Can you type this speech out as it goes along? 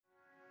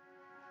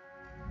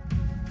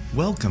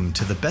Welcome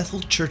to the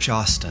Bethel Church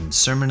Austin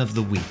Sermon of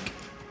the Week.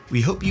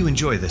 We hope you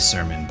enjoy this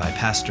sermon by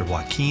Pastor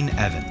Joaquin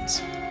Evans.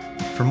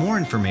 For more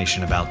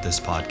information about this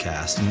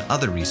podcast and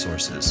other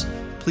resources,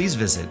 please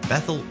visit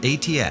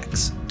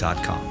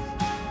bethelatx.com.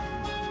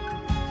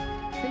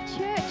 The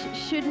church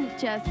shouldn't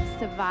just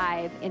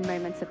survive in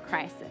moments of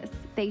crisis.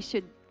 They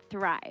should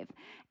thrive.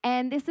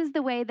 And this is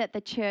the way that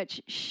the church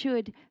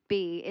should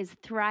be, is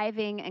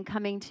thriving and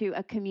coming to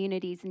a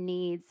community's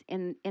needs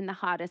in the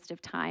hardest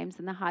of times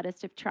and the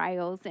hardest of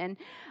trials. And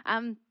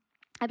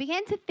I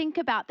began to think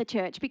about the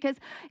church because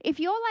if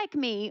you're like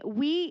me,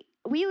 we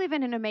live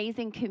in an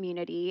amazing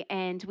community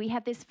and we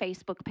have this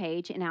Facebook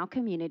page in our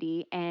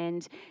community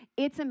and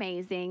it's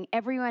amazing.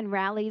 Everyone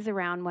rallies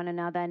around one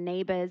another,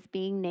 neighbors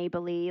being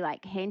neighborly,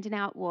 like handing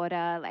out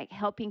water, like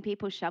helping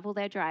people shovel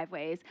their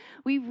driveways.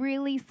 We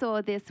really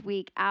saw this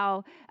week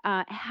our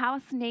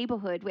house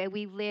neighborhood where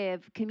we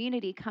live,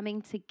 community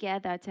coming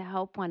together to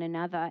help one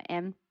another.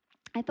 And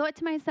I thought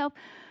to myself,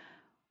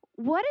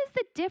 what is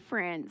the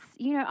difference?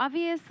 You know,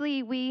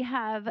 obviously we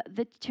have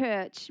the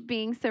church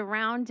being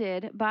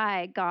surrounded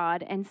by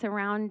God and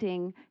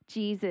surrounding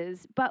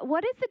Jesus, but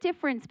what is the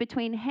difference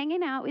between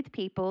hanging out with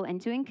people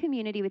and doing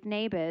community with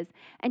neighbors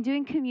and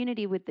doing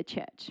community with the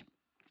church?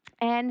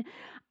 And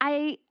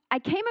I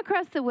came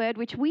across the word,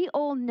 which we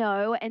all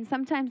know, and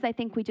sometimes I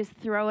think we just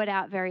throw it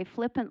out very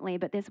flippantly,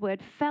 but this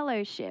word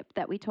fellowship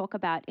that we talk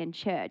about in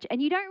church.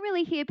 And you don't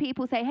really hear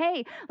people say,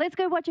 hey, let's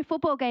go watch a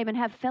football game and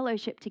have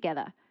fellowship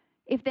together,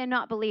 if they're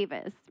not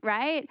believers,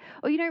 right?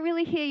 Or you don't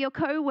really hear your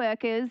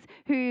co-workers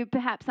who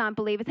perhaps aren't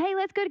believers, hey,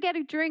 let's go to get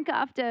a drink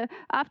after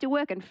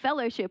work and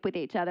fellowship with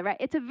each other, right?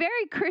 It's a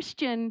very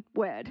Christian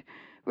word,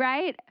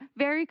 right?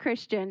 Very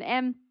Christian.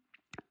 And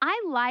I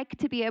like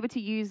to be able to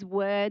use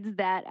words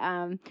that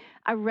are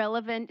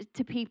relevant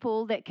to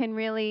people that can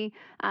really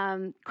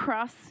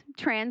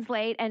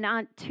cross-translate and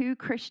aren't too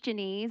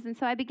Christianese. And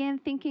so I began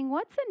thinking,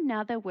 what's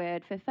another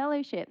word for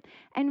fellowship?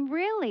 And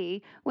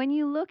really, when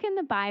you look in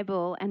the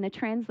Bible and the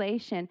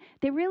translation,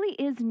 there really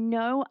is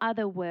no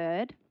other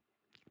word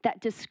that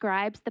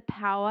describes the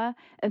power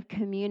of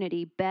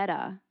community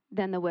better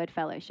than the word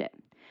fellowship.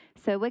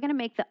 So we're going to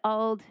make the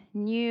old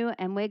new,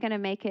 and we're going to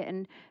make it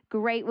a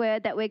great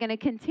word that we're going to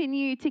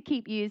continue to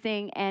keep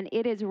using, and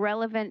it is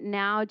relevant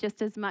now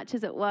just as much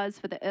as it was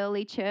for the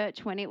early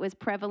church when it was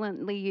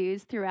prevalently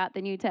used throughout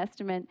the New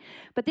Testament.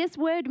 But this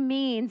word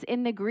means,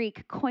 in the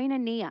Greek,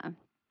 koinonia.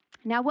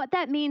 Now, what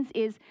that means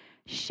is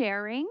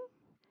sharing,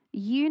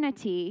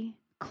 unity,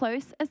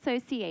 close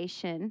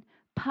association,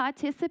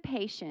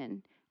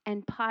 participation,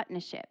 and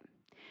partnership.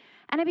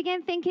 And I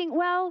began thinking,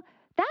 well,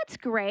 that's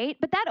great,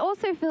 but that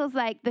also feels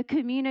like the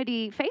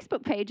community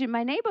Facebook page in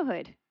my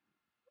neighborhood.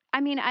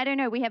 I mean, I don't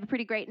know, we have a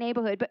pretty great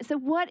neighborhood, but so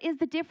what is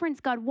the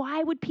difference, God?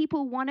 Why would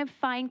people want to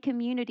find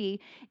community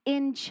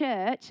in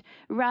church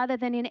rather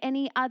than in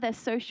any other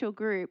social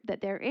group that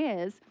there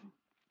is?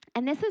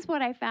 And this is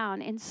what I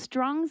found in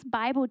Strong's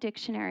Bible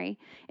Dictionary.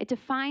 It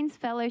defines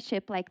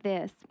fellowship like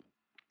this.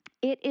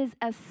 It is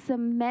a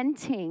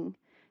cementing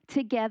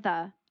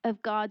together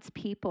of God's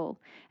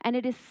people, and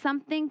it is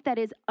something that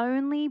is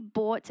only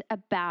brought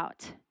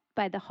about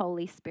by the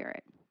Holy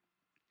Spirit.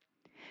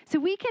 So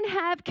we can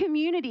have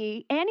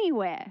community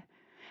anywhere,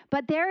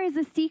 but there is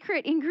a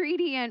secret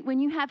ingredient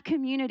when you have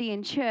community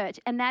in church,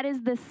 and that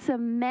is the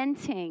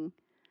cementing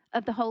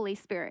of the Holy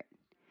Spirit.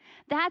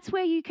 That's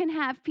where you can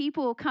have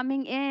people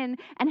coming in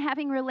and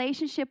having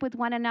relationship with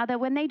one another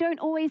when they don't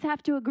always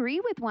have to agree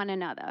with one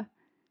another.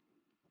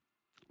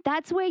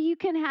 That's where you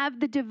can have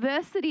the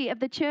diversity of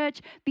the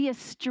church be a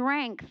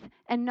strength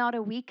and not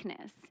a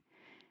weakness.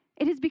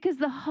 It is because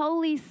the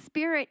Holy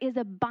Spirit is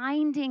a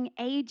binding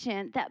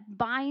agent that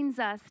binds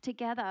us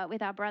together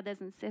with our brothers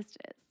and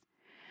sisters.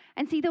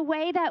 And see, the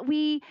way that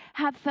we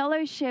have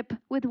fellowship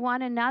with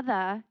one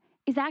another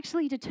is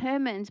actually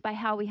determined by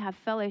how we have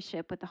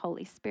fellowship with the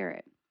Holy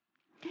Spirit.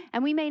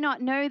 And we may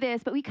not know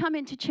this, but we come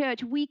into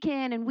church week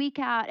in and week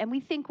out, and we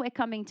think we're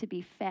coming to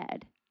be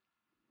fed,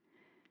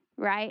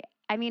 right?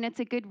 I mean, it's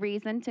a good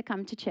reason to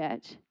come to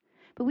church,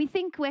 but we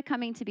think we're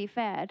coming to be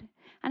fed.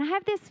 And I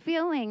have this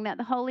feeling that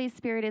the Holy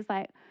Spirit is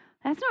like,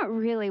 that's not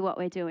really what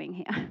we're doing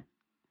here.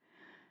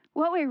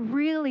 What we're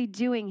really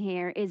doing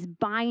here is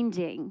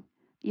binding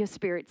your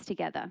spirits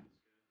together.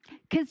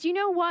 Because you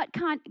know what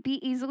can't be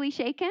easily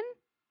shaken?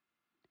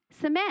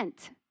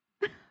 Cement.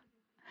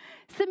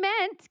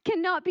 Cement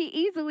cannot be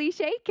easily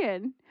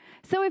shaken.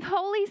 So if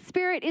Holy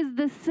Spirit is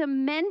the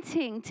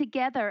cementing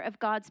together of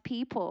God's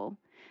people,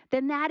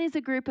 then that is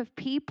a group of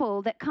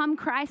people that come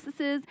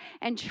crises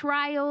and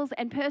trials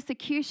and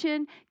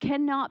persecution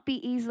cannot be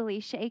easily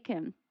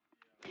shaken.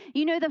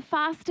 You know, the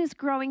fastest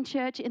growing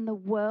church in the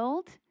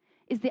world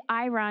is the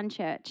Iran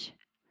church.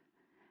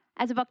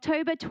 As of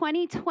October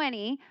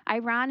 2020,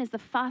 Iran is the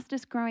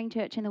fastest growing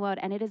church in the world,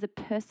 and it is a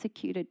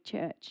persecuted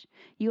church.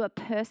 You are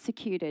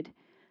persecuted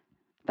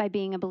by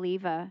being a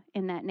believer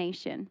in that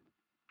nation.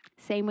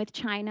 Same with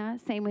China,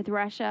 same with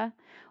Russia.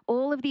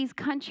 All of these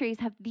countries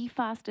have the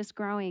fastest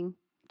growing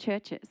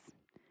churches.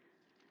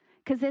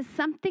 Because there's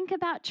something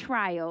about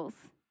trials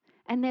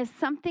And there's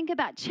something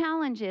about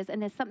challenges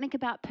and there's something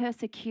about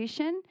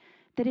persecution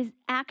that is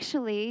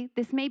actually,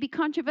 this may be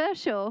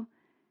controversial,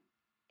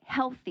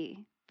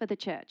 healthy for the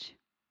church.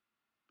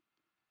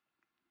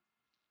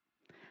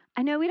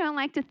 I know we don't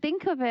like to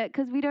think of it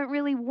because we don't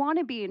really want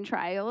to be in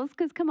trials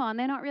because, come on,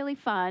 they're not really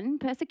fun.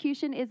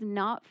 Persecution is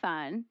not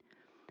fun.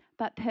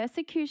 But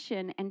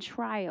persecution and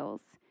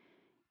trials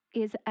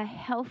is a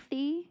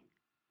healthy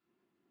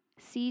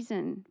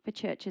season for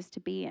churches to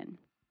be in.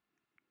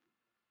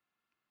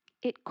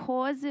 It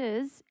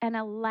causes and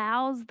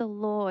allows the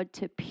Lord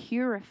to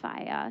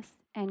purify us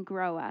and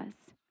grow us.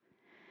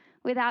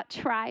 Without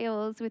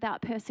trials,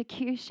 without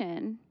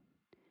persecution,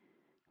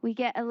 we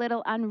get a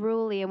little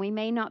unruly and we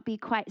may not be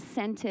quite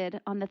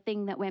centered on the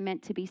thing that we're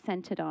meant to be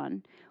centered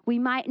on. We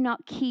might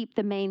not keep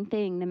the main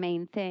thing the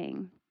main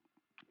thing.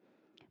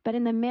 But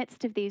in the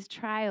midst of these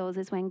trials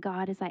is when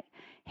God is like,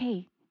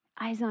 hey,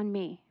 eyes on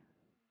me.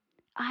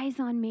 Eyes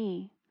on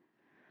me.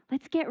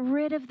 Let's get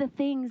rid of the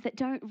things that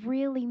don't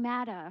really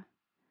matter.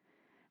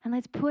 And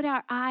let's put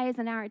our eyes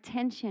and our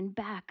attention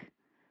back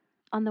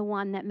on the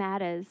one that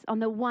matters, on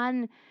the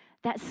one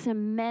that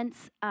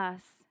cements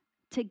us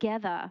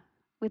together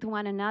with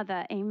one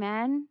another.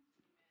 Amen?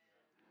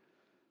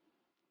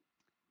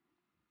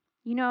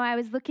 You know, I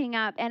was looking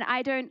up, and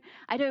I don't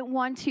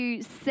want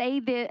to say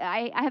that.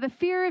 I have a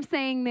fear of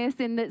saying this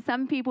in that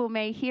some people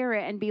may hear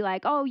it and be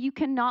like, oh, you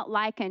cannot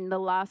liken the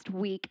last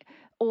week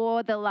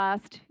or the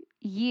last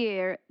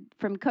year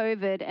from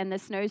COVID and the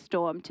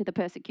snowstorm to the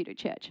persecuted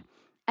church.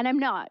 And I'm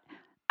not.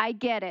 I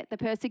get it. The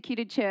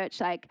persecuted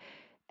church,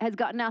 has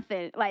got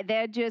nothing.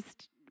 They're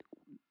just,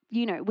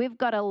 we've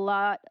got a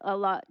lot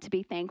to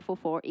be thankful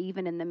for,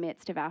 even in the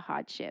midst of our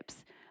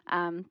hardships.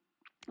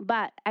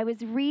 But I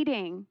was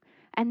reading,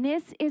 and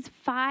this is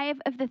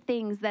 5 of the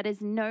things that is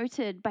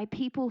noted by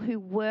people who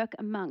work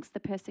amongst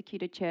the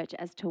persecuted church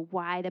as to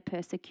why the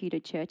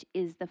persecuted church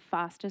is the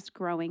fastest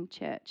growing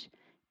church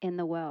in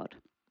the world.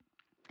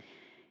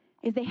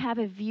 Is they have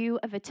a view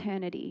of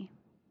eternity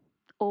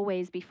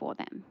always before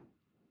them.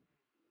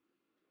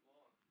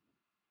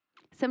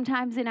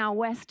 Sometimes in our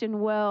Western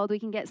world, we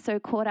can get so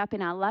caught up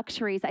in our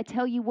luxuries. I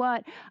tell you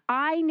what,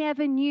 I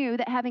never knew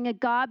that having a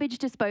garbage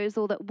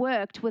disposal that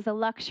worked was a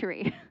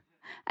luxury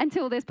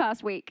until this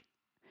past week.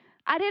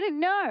 I didn't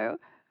know.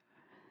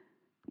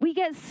 We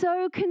get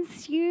so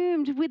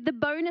consumed with the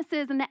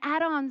bonuses and the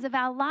add-ons of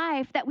our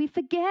life that we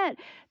forget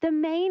the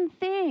main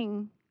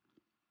thing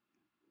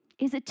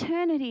is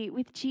eternity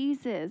with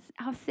Jesus,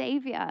 our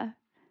Savior.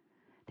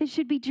 That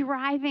should be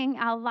driving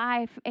our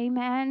life.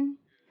 Amen.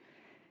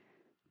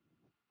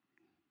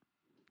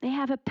 They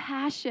have a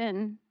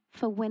passion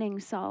for winning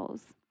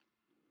souls.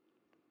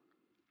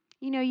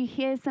 You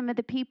hear some of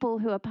the people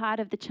who are part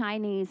of the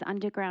Chinese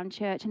underground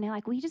church, and they're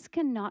like, we just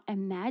cannot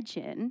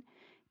imagine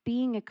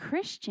being a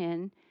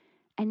Christian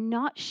and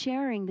not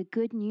sharing the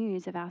good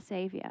news of our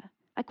Savior.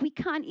 We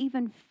can't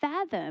even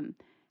fathom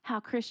how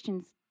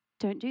Christians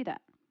don't do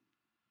that.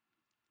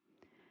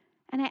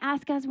 And I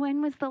ask us,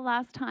 when was the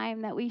last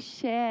time that we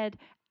shared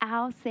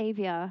our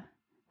Savior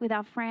with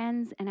our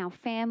friends and our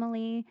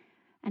family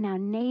and our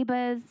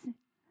neighbors?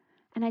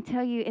 And I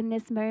tell you, in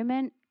this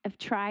moment of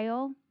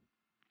trial,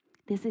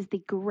 this is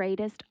the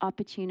greatest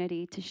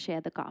opportunity to share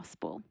the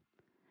gospel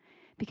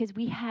because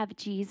we have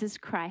Jesus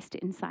Christ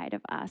inside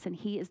of us, and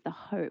he is the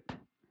hope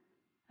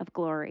of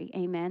glory.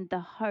 Amen. The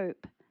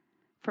hope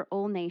for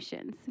all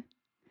nations.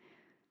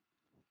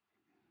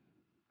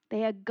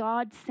 They are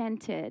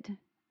God-centered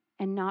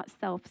and not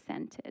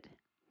self-centered.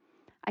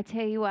 I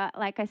tell you what,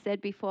 like I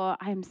said before,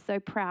 I am so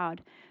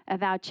proud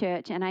of our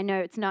church. And I know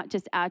it's not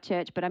just our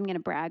church, but I'm going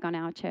to brag on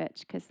our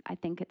church because I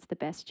think it's the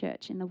best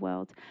church in the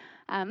world.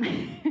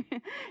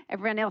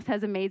 Everyone else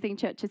has amazing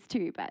churches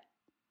too, but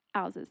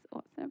ours is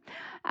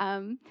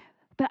awesome.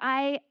 But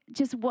I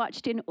just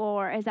watched in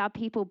awe as our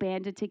people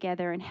banded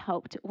together and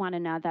helped one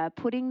another,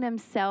 putting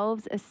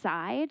themselves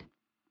aside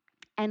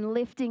and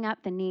lifting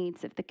up the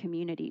needs of the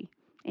community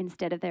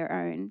instead of their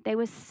own. They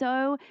were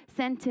so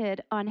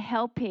centered on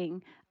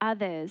helping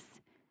others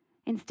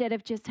instead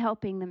of just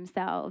helping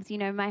themselves.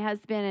 My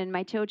husband and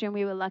my children,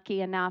 we were lucky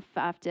enough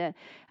after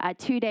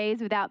 2 days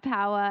without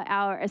power,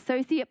 our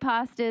associate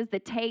pastors, the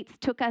Tates,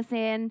 took us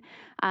in.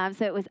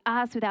 So it was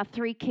us with our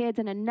 3 kids,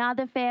 and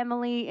another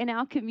family in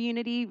our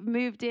community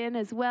moved in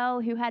as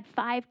well who had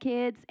 5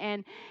 kids.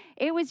 And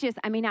it was just,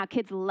 our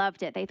kids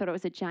loved it. They thought it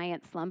was a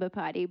giant slumber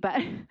party. But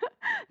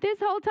this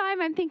whole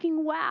time I'm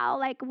thinking,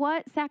 wow,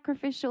 what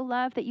sacrificial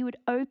love that you would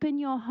open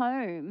your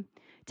home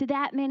to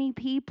that many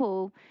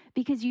people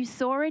because you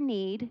saw a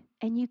need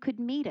and you could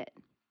meet it.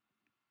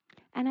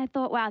 And I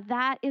thought, wow,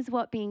 that is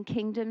what being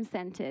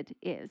kingdom-centered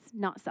is,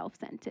 not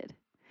self-centered.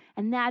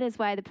 And that is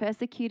why the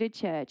persecuted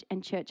church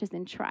and churches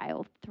in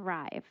trial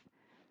thrive.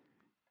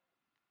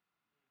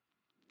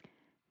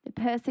 The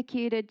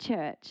persecuted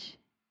church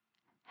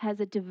has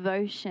a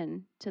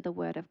devotion to the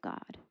Word of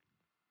God.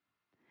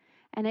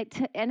 And it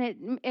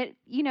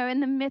in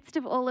the midst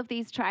of all of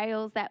these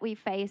trials that we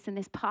face in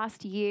this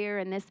past year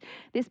and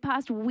this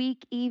past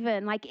week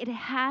even, like it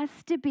has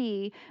to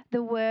be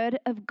the word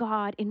of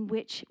God in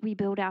which we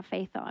build our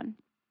faith on.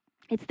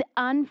 It's the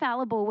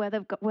infallible word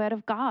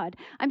of God.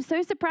 I'm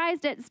so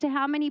surprised as to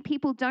how many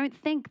people don't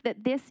think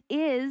that this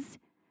is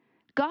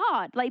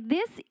God. Like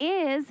this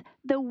is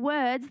the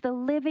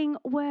living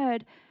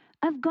word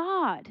of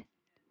God.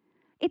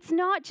 It's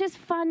not just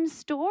fun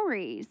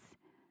stories.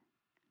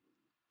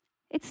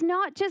 It's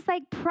not just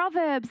like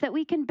proverbs that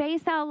we can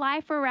base our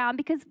life around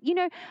because,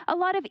 a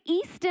lot of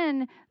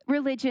Eastern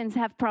religions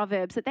have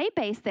proverbs that they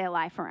base their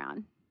life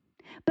around.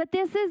 But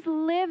this is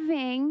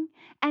living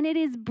and it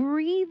is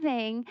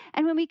breathing.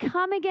 And when we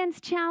come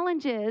against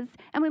challenges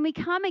and when we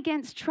come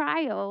against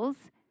trials,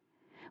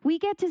 we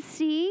get to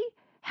see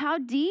how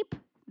deep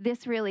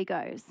this really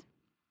goes.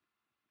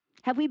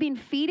 Have we been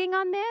feeding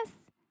on this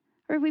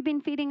or have we been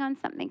feeding on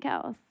something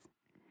else?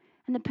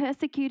 And the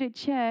persecuted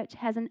church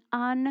has an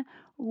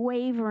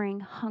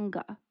unwavering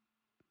hunger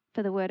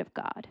for the word of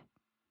God.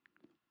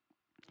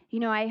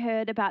 I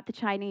heard about the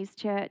Chinese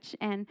church,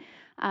 and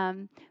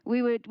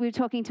we were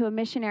talking to a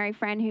missionary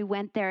friend who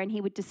went there, and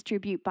he would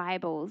distribute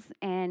Bibles.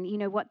 And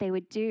what they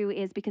would do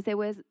is, because there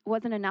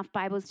wasn't enough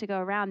Bibles to go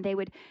around, they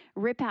would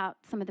rip out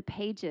some of the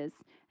pages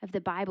of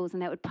the Bibles,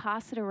 and they would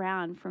pass it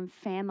around from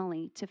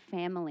family to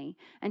family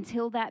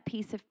until that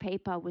piece of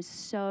paper was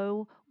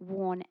so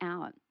worn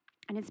out.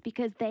 And it's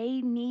because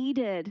they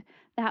needed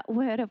that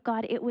word of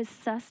God. It was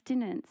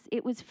sustenance.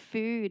 It was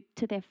food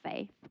to their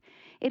faith.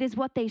 It is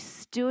what they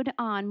stood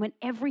on when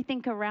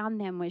everything around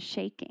them was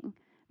shaking.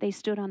 They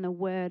stood on the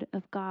word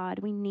of God.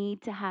 We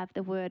need to have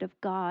the word of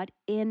God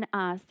in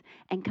us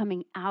and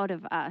coming out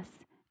of us.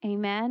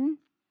 Amen?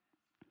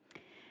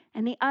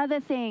 And the other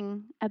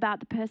thing about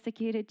the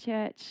persecuted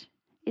church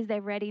is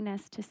their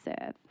readiness to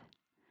serve.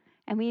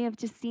 And we have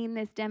just seen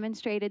this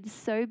demonstrated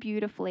so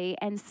beautifully,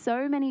 and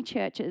so many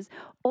churches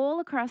all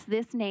across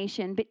this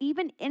nation, but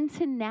even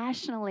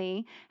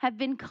internationally, have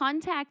been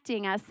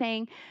contacting us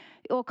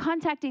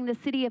contacting the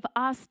city of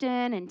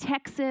Austin and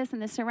Texas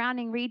and the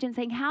surrounding region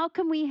saying, how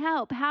can we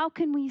help? How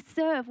can we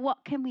serve?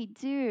 What can we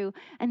do?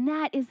 And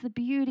that is the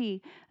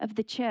beauty of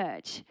the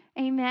church.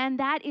 Amen.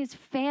 That is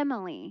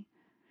family.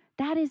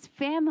 That is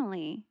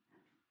family.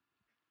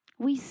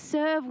 We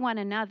serve one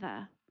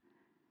another.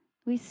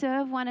 We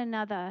serve one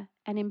another,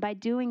 and by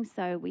doing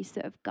so, we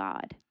serve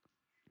God.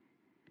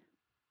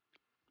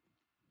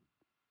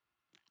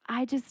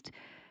 I just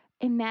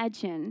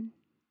imagine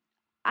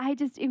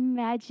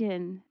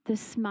the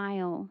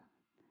smile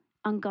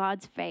on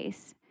God's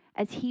face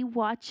as he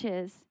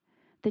watches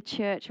the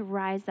church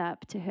rise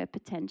up to her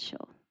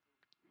potential,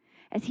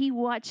 as he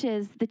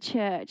watches the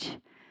church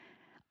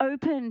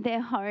open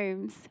their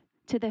homes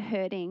to the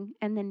hurting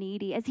and the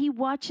needy, as he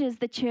watches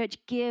the church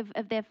give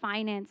of their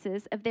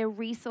finances, of their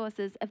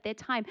resources, of their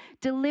time,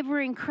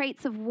 delivering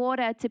crates of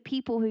water to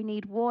people who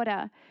need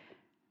water.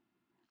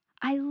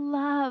 I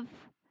love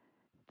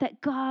that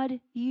God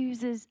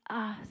uses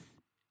us,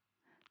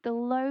 the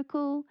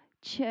local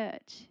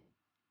church,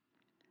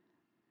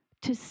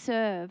 to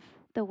serve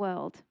the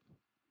world.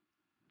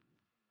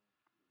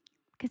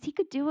 Because he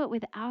could do it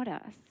without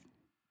us.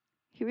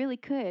 He really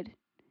could.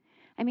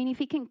 I mean, if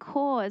he can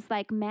cause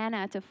like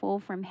manna to fall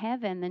from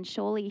heaven, then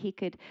surely he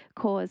could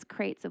cause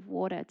crates of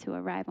water to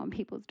arrive on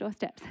people's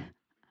doorsteps.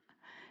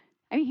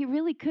 I mean, he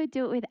really could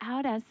do it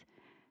without us,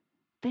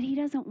 but he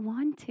doesn't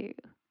want to.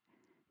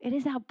 It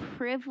is our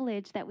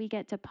privilege that we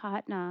get to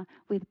partner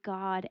with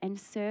God and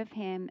serve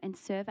him and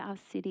serve our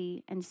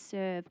city and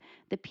serve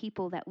the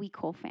people that we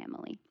call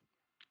family.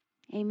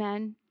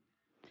 Amen.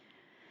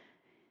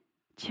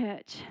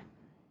 Church,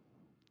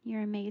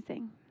 you're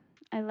amazing.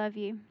 I love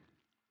you.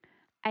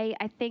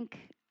 I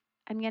think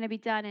I'm going to be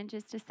done in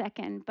just a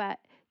second, but,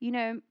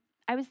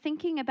 I was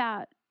thinking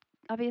about,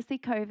 obviously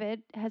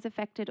COVID has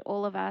affected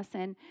all of us,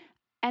 and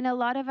a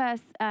lot of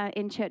us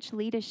in church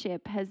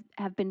leadership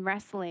have been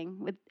wrestling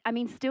with,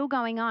 still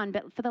going on,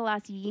 but for the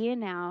last year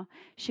now,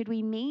 should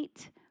we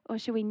meet or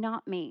should we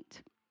not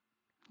meet?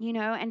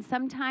 And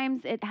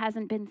sometimes it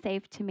hasn't been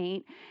safe to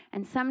meet,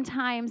 and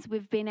sometimes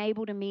we've been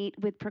able to meet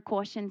with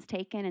precautions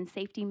taken and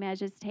safety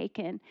measures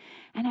taken.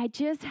 And I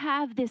just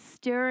have this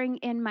stirring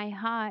in my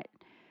heart.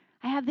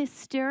 I have this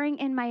stirring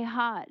in my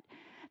heart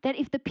that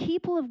if the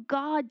people of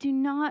God do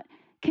not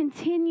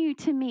continue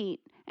to meet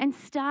and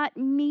start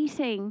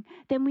meeting,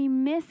 then we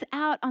miss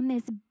out on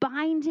this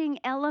binding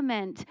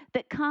element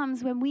that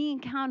comes when we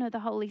encounter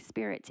the Holy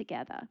Spirit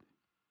together.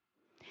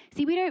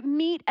 See, we don't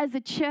meet as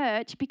a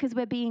church because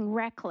we're being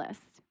reckless.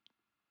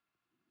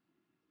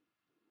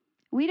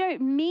 We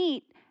don't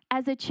meet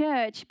as a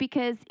church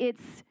because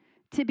it's,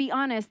 to be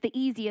honest, the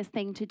easiest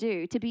thing to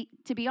do. To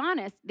be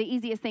honest, the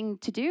easiest thing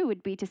to do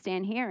would be to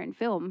stand here and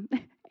film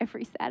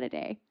every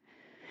Saturday.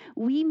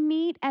 We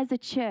meet as a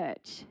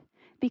church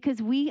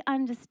because we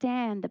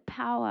understand the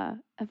power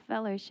of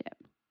fellowship.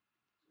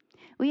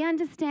 We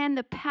understand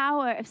the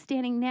power of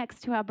standing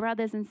next to our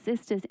brothers and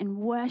sisters in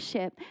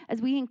worship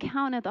as we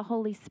encounter the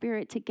Holy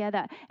Spirit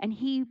together, and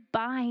He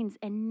binds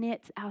and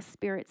knits our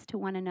spirits to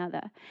one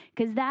another,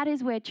 because that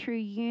is where true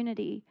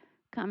unity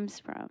comes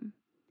from.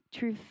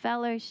 True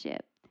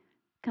fellowship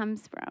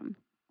comes from.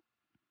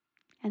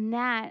 And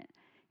that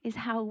is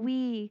how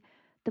we,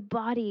 the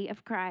body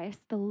of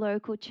Christ, the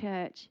local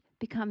church,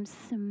 become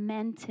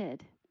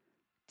cemented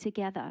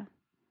together,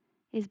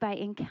 is by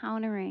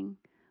encountering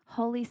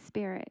Holy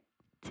Spirit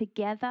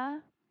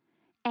together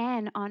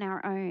and on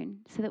our own,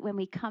 so that when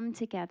we come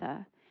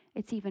together,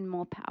 it's even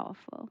more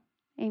powerful.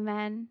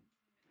 Amen.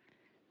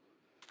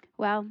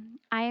 Well,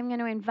 I am going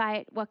to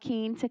invite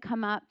Joaquin to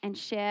come up and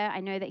share.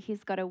 I know that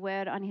he's got a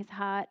word on his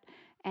heart,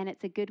 and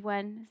it's a good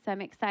one, so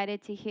I'm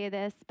excited to hear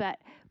this. But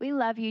we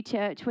love you,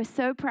 church. We're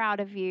so proud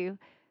of you.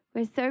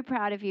 We're so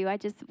proud of you. I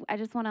just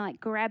want to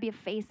grab your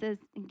faces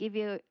and give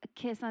you a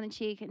kiss on the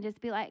cheek and just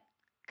be like,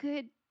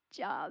 good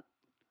job.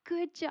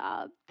 Good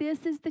job.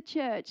 This is the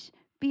church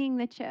being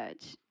the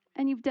church.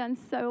 And you've done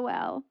so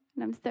well.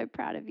 And I'm so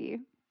proud of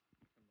you.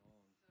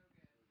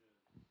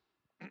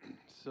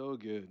 So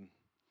good.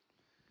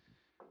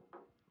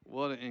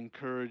 What an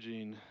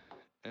encouraging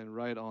and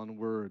right on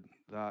word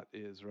that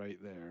is right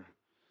there.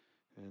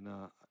 And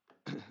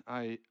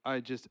I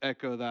just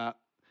echo that.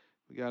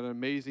 We got an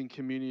amazing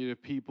community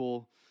of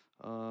people.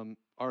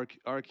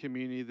 Our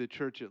community, the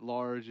church at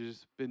large,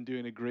 has been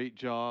doing a great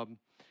job.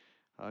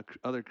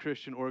 Other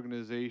Christian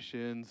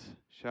organizations,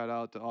 shout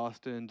out to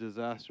Austin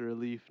Disaster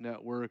Relief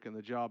Network and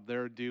the job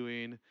they're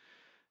doing,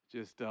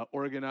 just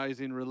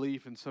organizing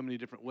relief in so many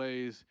different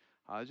ways.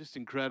 Just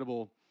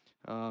incredible.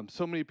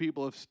 So many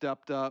people have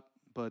stepped up,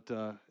 but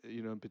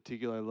in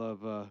particular, I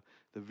love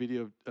the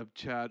video of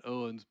Chad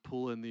Owens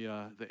pulling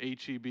the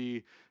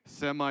HEB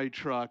semi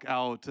truck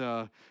out,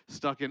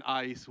 stuck in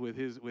ice with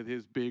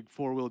his big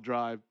 4-wheel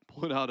drive,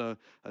 pulling out a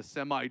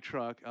semi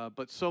truck.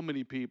 But so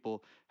many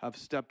people have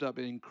stepped up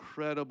in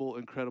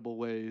incredible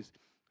ways.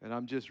 And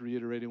I'm just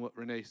reiterating what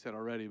Renee said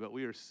already, but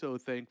we are so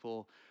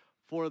thankful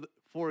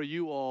for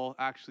you all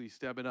actually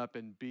stepping up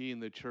and being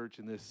the church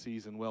in this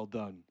season. Well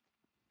done.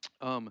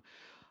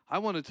 I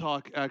want to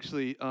talk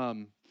actually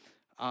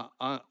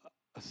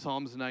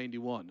Psalms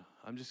 91.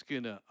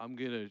 I'm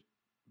gonna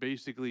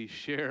basically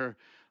share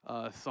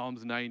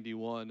Psalms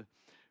 91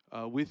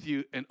 with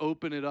you and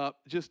open it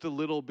up just a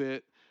little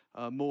bit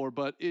more.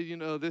 But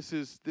this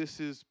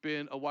has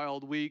been a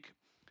wild week.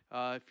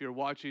 If you're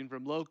watching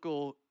from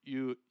local,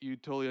 you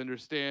totally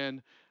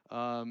understand.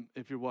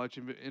 If you're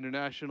watching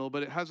international,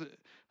 but it hasn't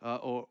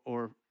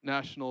or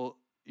national,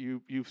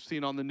 you've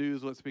seen on the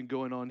news what's been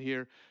going on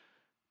here.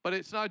 But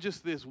it's not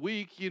just this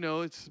week,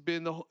 it's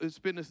been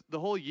the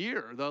whole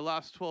year. The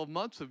last 12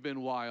 months have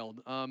been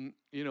wild.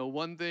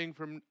 One thing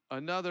from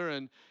another,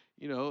 and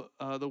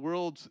the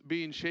world's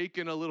being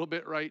shaken a little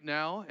bit right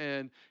now.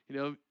 And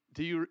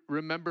do you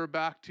remember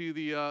back to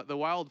the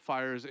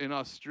wildfires in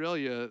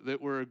Australia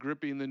that were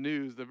gripping the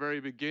news the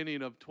very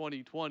beginning of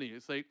 2020?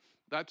 It's like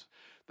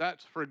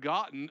that's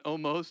forgotten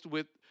almost,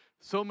 with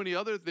so many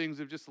other things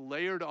have just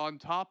layered on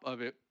top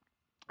of it.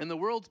 And the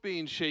world's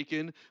being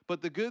shaken,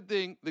 but the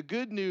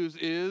good news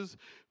is,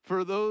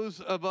 for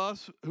those of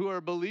us who are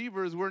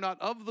believers, we're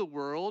not of the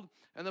world,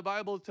 and the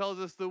Bible tells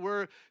us that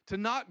we're to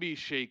not be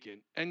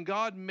shaken. And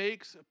God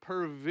makes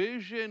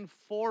provision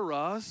for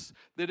us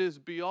that is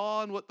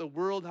beyond what the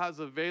world has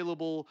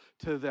available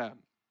to them.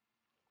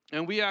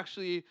 And we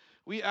actually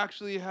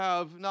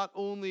have not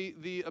only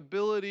the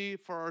ability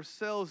for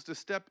ourselves to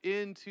step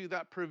into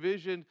that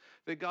provision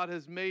that God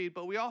has made,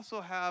 but we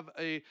also have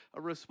a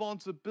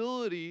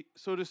responsibility,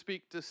 so to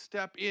speak, to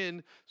step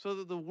in so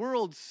that the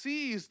world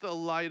sees the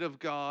light of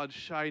God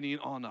shining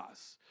on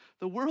us.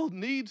 The world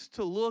needs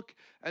to look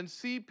and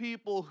see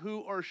people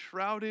who are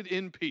shrouded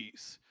in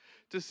peace,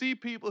 to see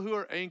people who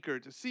are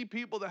anchored, to see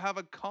people that have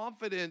a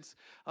confidence,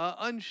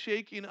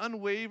 unshaking,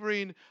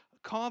 unwavering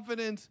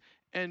confidence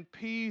and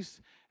peace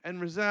and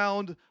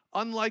resound,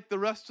 unlike the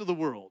rest of the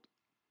world.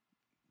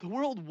 The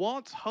world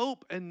wants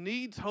hope and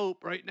needs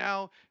hope right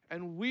now,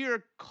 and we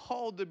are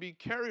called to be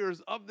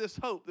carriers of this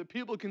hope, that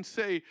people can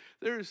say,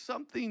 there is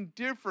something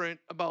different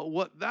about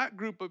what that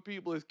group of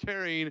people is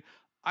carrying.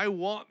 I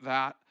want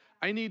that.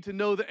 I need to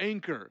know the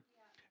anchor.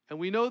 And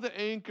we know the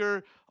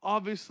anchor,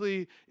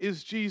 obviously,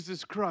 is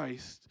Jesus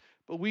Christ,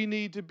 but we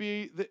need to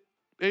be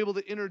able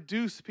to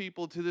introduce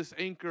people to this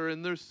anchor.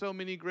 And there's so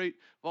many great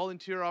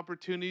volunteer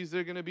opportunities that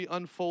are going to be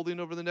unfolding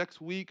over the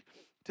next week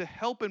to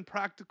help in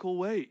practical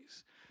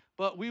ways.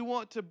 But we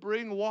want to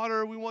bring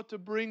water, we want to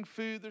bring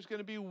food. There's going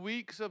to be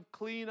weeks of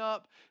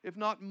cleanup, if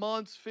not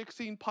months,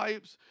 fixing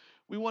pipes.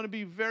 We want to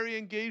be very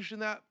engaged in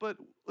that. But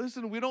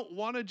listen, we don't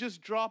want to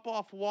just drop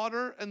off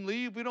water and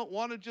leave. We don't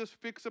want to just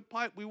fix a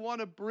pipe. We want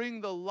to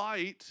bring the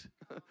light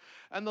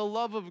and the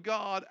love of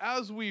God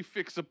as we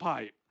fix a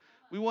pipe.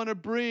 We want to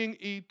bring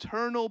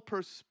eternal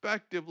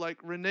perspective, like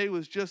Renee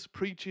was just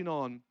preaching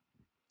on.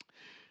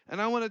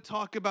 And I want to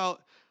talk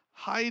about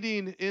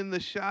hiding in the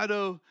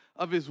shadow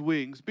of his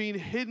wings, being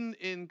hidden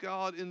in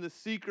God in the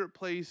secret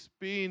place,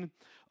 being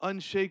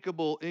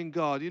unshakable in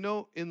God. You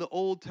know, in the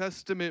Old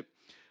Testament,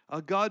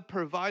 God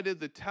provided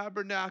the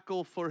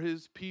tabernacle for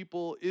his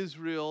people,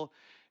 Israel,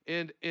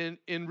 and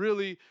in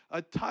really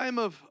a time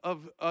of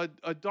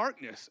a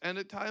darkness and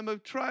a time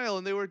of trial,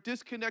 and they were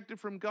disconnected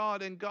from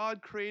God, and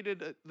God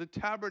created the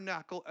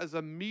tabernacle as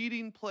a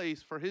meeting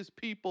place for his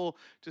people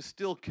to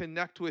still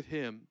connect with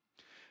him.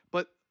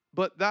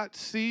 But that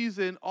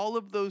season, all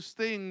of those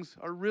things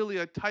are really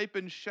a type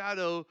and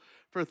shadow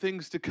for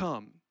things to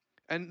come.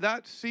 And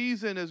that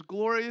season, as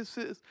glorious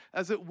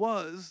as it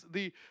was,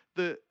 the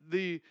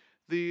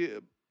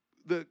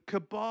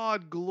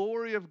kabod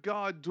glory of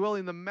God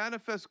dwelling, the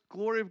manifest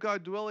glory of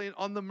God dwelling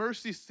on the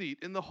mercy seat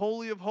in the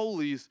Holy of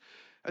Holies,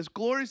 as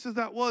glorious as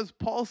that was,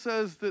 Paul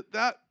says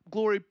that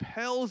glory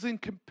pales in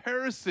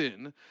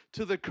comparison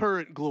to the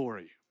current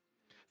glory.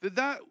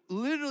 That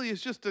literally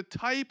is just a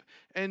type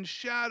and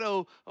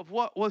shadow of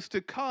what was to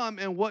come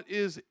and what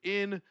is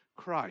in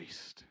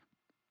Christ.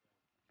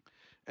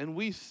 And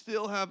we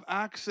still have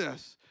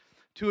access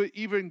to an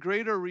even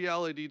greater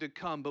reality to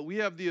come, but we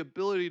have the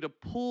ability to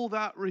pull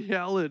that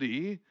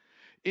reality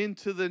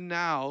into the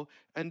now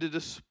and to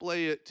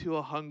display it to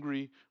a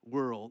hungry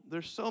world.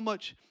 There's so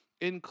much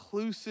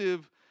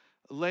inclusive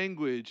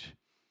language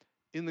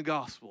in the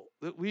gospel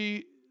that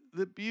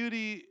the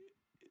beauty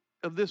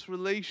of this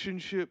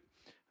relationship,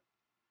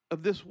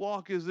 of this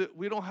walk, is that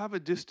we don't have a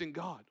distant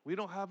God. We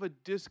don't have a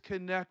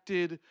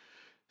disconnected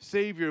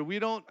Savior. We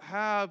don't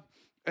have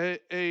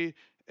a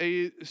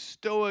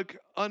stoic,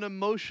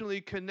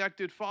 unemotionally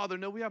connected Father.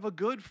 No, we have a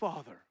good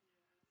Father.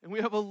 And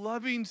we have a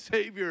loving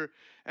Savior.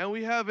 And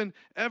we have an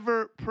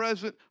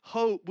ever-present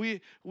hope.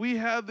 We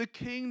have the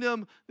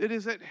kingdom that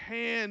is at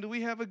hand.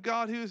 We have a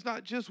God who is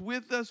not just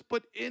with us,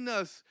 but in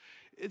us.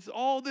 It's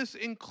all this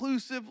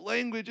inclusive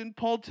language, and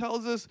Paul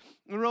tells us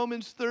in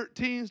Romans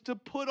 13 to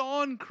put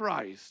on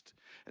Christ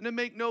and to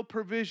make no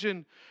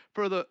provision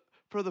for the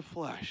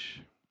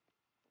flesh.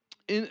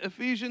 In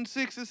Ephesians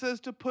 6, it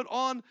says to put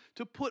on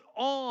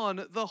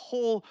the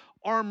whole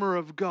armor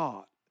of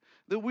God,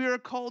 that we are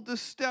called to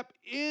step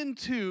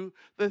into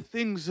the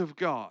things of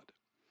God.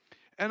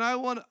 And I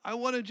want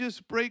to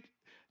just break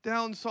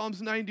down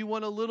Psalms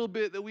 91 a little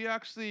bit, that we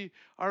actually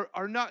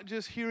are not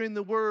just hearing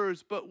the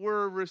words, but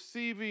we're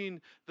receiving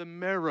the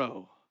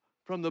marrow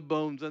from the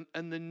bones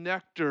and the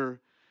nectar,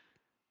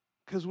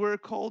 because we're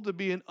called to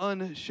be an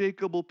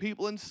unshakable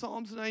people. And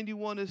Psalms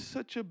 91 is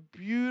such a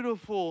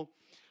beautiful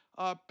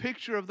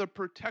picture of the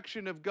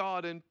protection of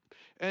God.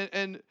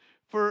 And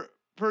for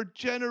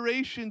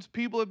generations,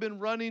 people have been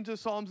running to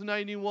Psalms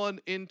 91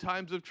 in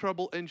times of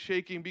trouble and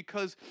shaking,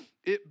 because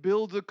it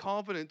builds a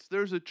confidence.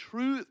 There's a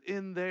truth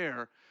in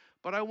there.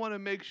 But I want to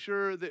make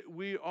sure that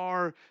we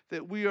are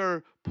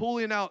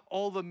pulling out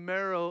all the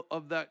marrow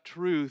of that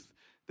truth,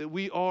 that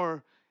we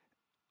are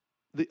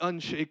the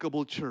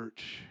unshakable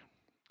church.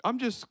 I'm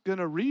just going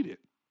to read it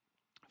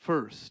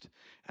first.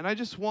 And I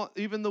just want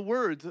even the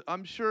words.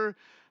 I'm sure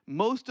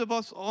most of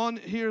us on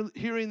here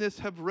hearing this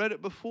have read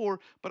it before,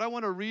 but I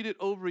want to read it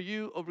over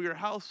you, over your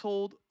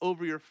household,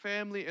 over your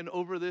family, and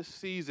over this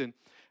season.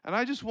 And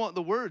I just want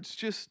the words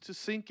just to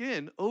sink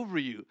in over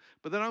you.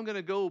 But then I'm going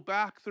to go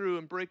back through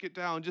and break it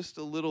down just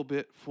a little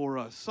bit for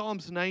us.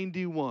 Psalms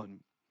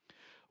 91.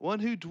 One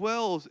who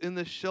dwells in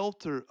the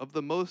shelter of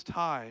the Most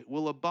High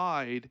will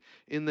abide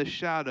in the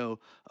shadow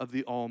of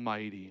the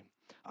Almighty.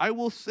 I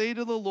will say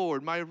to the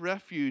Lord, my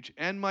refuge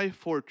and my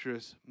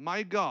fortress,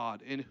 my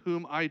God in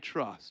whom I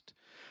trust.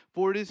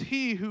 For it is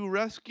he who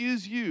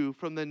rescues you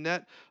from the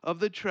net of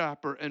the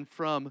trapper and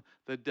from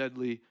the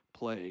deadly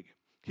plague.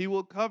 He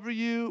will cover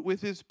you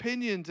with his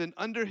pinions, and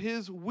under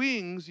his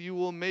wings you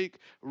will make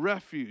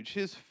refuge.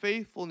 His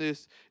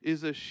faithfulness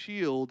is a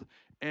shield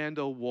and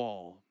a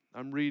wall.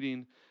 I'm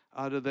reading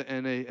out of the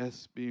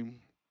NASB.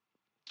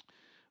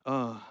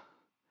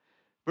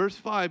 Verse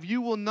 5,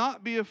 you will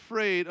not be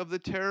afraid of the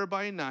terror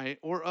by night,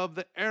 or of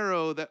the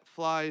arrow that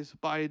flies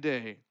by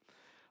day,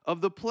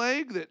 of the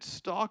plague that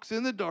stalks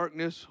in the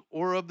darkness,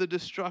 or of the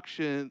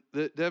destruction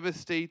that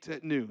devastates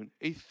at noon.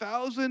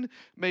 1,000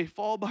 may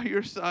fall by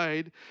your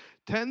side,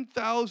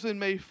 10,000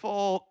 may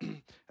fall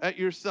at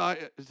your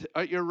side,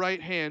 at your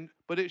right hand,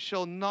 but it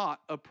shall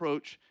not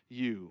approach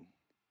you.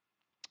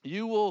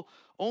 You will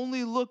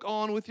only look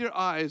on with your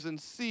eyes and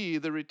see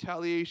the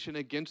retaliation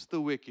against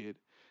the wicked.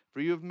 For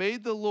you have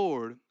made the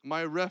Lord,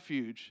 my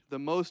refuge, the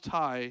Most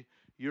High,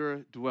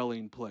 your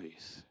dwelling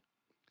place.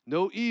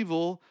 No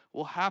evil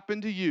will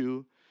happen to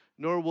you,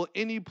 nor will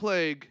any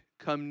plague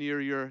come near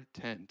your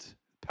tent.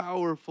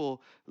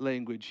 Powerful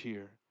language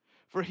here.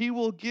 For he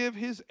will give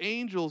his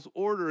angels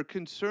order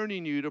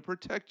concerning you to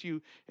protect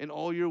you in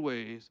all your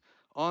ways.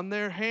 On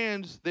their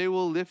hands they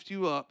will lift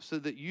you up so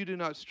that you do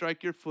not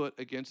strike your foot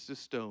against a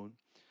stone.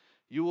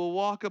 You will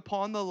walk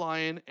upon the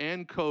lion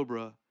and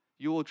cobra.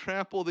 You will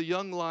trample the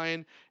young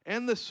lion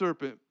and the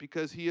serpent,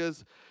 because he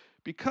has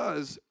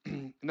Because,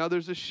 now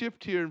there's a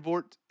shift here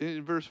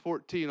in verse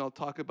 14, I'll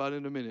talk about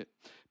in a minute.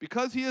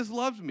 Because he has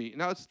loved me,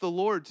 now it's the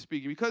Lord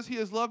speaking. Because he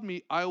has loved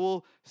me, I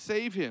will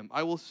save him.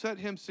 I will set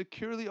him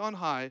securely on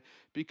high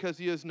because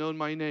he has known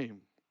my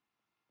name.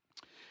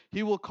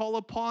 He will call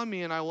upon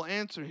me and I will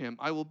answer him.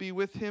 I will be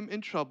with him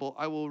in trouble.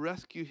 I will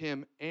rescue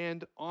him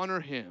and honor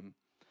him.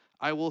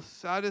 I will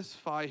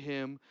satisfy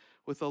him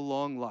with a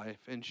long life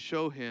and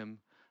show him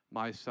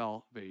my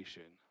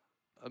salvation.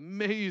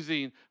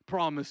 Amazing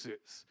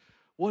promises.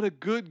 What a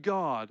good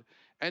God.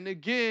 And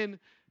again,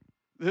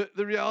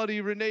 the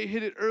reality, Renee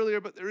hit it earlier,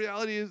 but the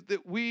reality is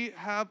that we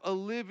have a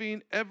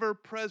living,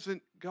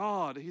 ever-present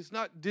God. He's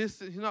not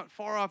distant. He's not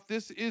far off.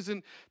 This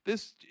isn't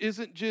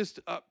just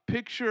a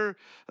picture,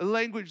 a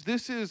language.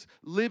 This is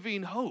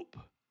living hope.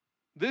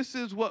 This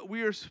is what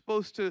we are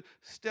supposed to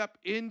step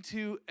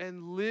into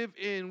and live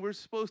in. We're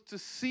supposed to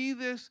see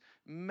this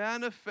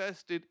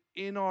manifested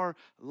in our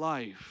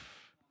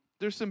life.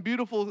 There's some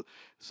beautiful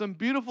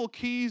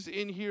keys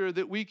in here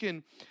that we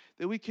can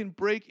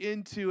break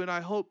into, and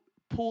I hope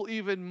pull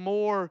even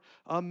more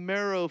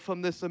marrow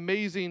from this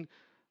amazing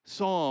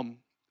psalm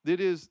that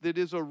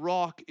is a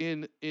rock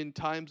in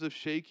times of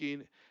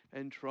shaking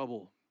and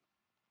trouble.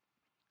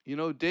 You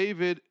know,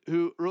 David,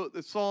 who wrote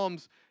the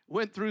Psalms,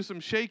 went through some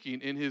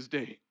shaking in his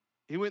day.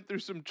 He went through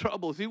some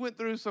troubles. He went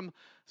through some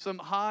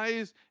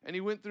highs, and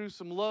he went through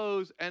some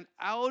lows. And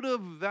out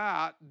of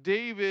that,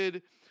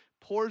 David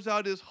pours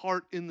out his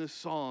heart in the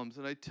Psalms.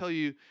 And I tell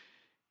you,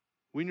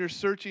 when you're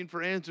searching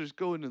for answers,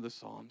 go into the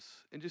Psalms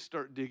and just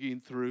start digging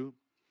through.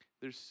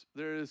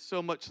 There is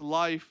so much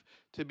life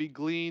to be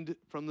gleaned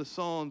from the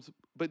Psalms.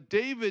 But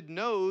David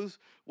knows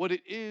what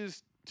it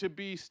is to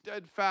be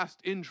steadfast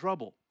in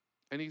trouble.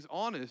 And he's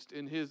honest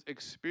in his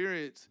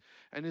experience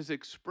and his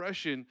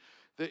expression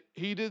that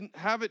he didn't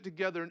have it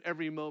together in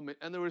every moment.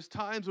 And there was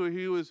times where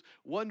he was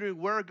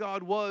wondering where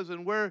God was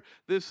and where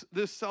this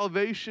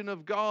salvation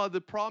of God,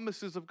 the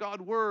promises of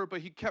God were. But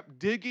he kept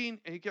digging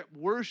and he kept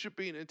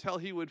worshiping until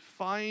he would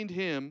find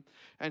him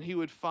and he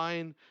would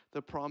find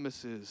the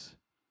promises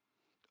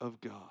of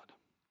God.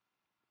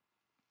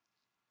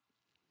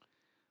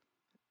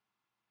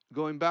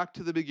 Going back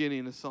to the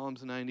beginning of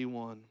Psalms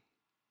 91.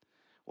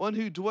 One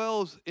who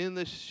dwells in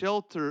the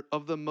shelter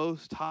of the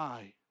Most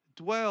High.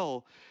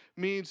 Dwell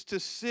means to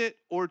sit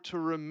or to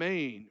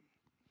remain.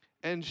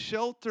 And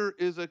shelter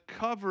is a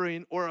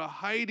covering or a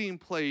hiding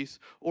place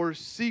or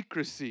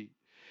secrecy.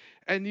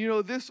 And you know,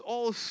 let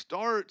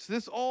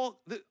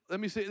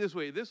me say it this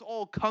way, this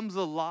all comes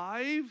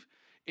alive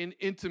in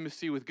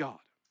intimacy with God.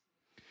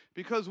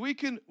 Because we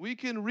can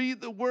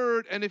read the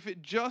word, and if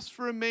it just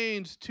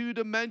remains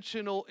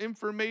two-dimensional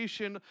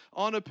information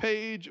on a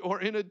page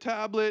or in a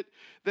tablet,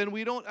 then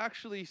we don't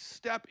actually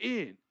step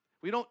in.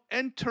 We don't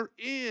enter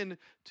in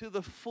to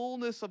the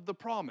fullness of the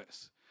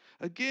promise.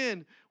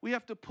 Again, we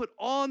have to put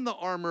on the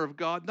armor of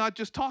God, not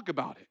just talk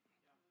about it.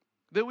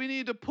 That we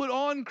need to put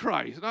on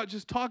Christ, not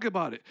just talk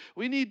about it.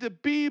 We need to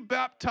be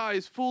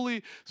baptized,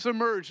 fully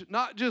submerged,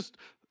 not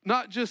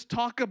just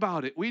talk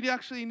about it. We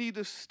actually need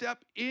to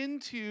step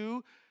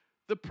into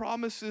the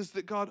promises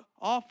that God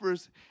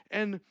offers.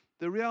 And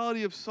the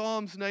reality of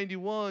Psalms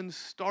 91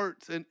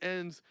 starts and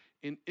ends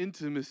in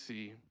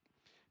intimacy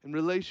and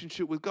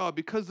relationship with God,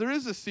 because there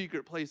is a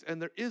secret place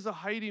and there is a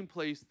hiding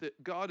place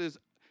that God is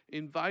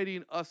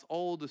inviting us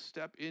all to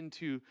step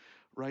into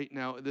right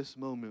now at this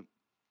moment.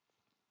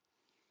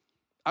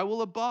 I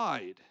will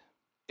abide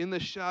in the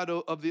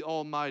shadow of the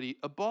Almighty.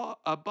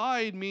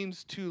 Abide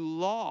means to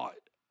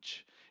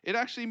lodge. It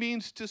actually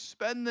means to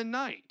spend the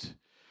night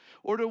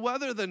or to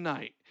weather the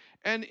night.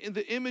 And in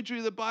the imagery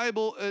of the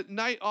Bible,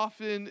 night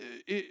often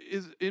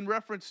is in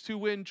reference to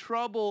when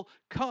trouble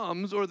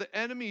comes or the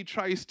enemy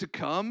tries to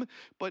come.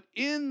 But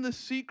in the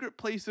secret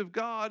place of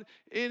God,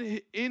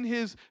 in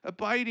his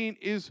abiding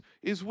is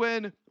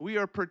when we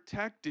are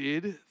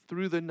protected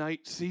through the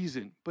night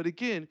season. But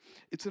again,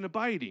 it's an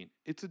abiding.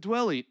 It's a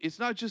dwelling. It's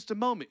not just a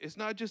moment. It's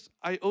not just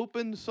I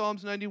open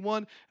Psalms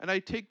 91 and I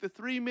take the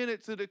 3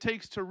 minutes that it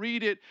takes to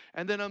read it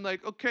and then I'm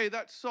like, okay,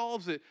 that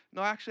solves it.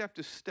 No, I actually have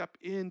to step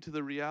into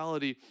the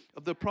reality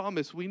of the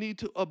promise. We need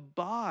to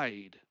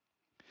abide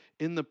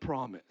in the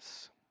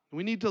promise.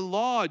 We need to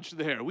lodge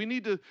there. We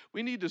need to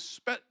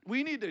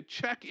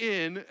check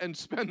in and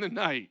spend the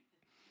night.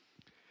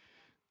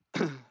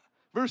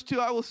 Verse 2,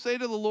 I will say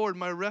to the Lord,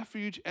 my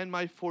refuge and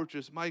my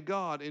fortress, my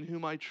God in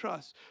whom I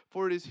trust.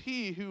 For it is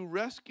he who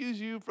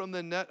rescues you from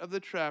the net of the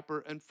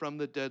trapper and from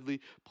the deadly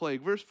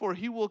plague. Verse 4,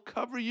 he will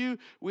cover you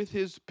with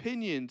his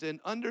pinions, and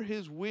under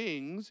his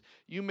wings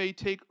you may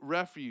take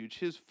refuge.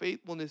 His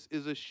faithfulness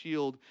is a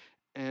shield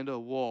and a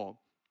wall.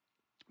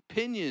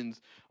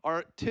 Pinions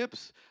are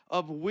tips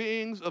of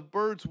wings, of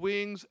birds'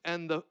 wings,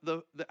 and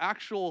the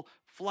actual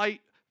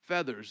flight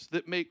feathers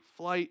that make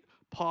flight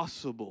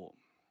possible.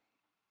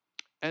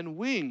 And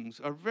wings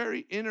are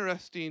very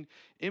interesting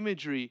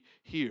imagery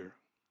here.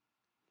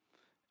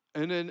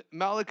 And in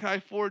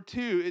Malachi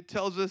 4:2, it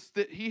tells us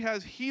that he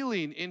has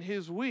healing in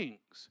his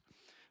wings.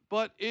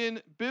 But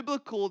in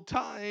biblical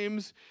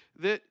times,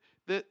 that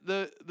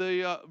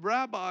the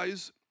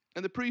rabbis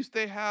And the priests,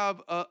 they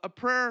have a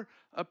prayer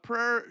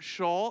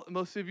shawl.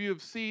 Most of you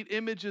have seen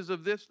images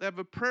of this. They have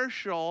a prayer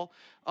shawl,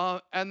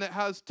 and that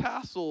has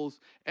tassels.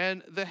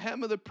 And the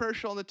hem of the prayer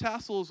shawl and the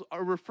tassels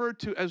are referred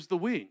to as the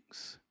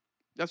wings.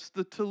 That's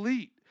the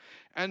talit.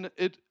 And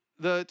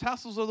the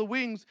tassels are the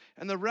wings.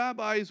 And the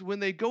rabbis, when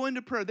they go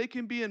into prayer, they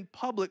can be in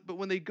public, but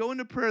when they go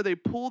into prayer, they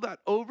pull that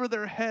over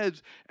their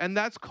heads, and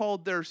that's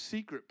called their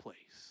secret place.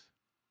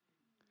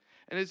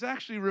 And it's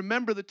actually,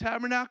 remember, the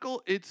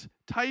tabernacle, it's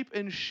type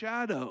and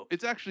shadow.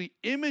 It's actually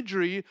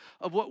imagery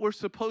of what we're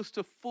supposed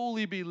to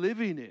fully be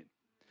living in.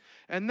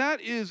 And that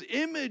is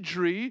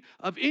imagery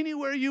of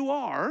anywhere you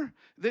are,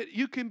 that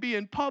you can be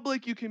in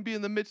public, you can be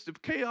in the midst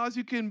of chaos,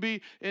 you can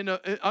be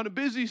on a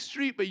busy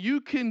street, but you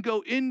can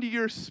go into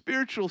your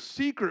spiritual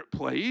secret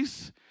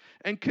place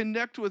and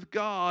connect with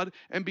God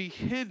and be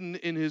hidden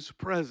in His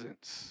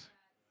presence.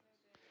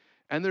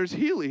 And there's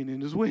healing in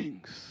His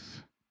wings.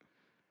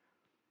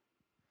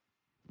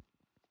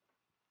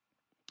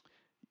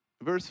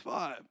 Verse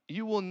 5,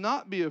 you will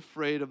not be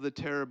afraid of the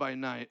terror by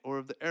night, or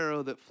of the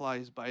arrow that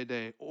flies by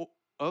day, or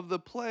of the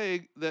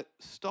plague that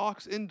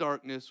stalks in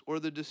darkness, or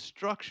the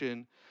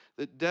destruction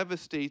that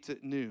devastates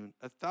at noon.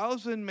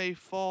 1,000 may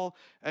fall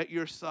at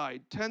your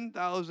side,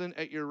 10,000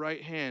 at your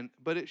right hand,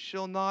 but it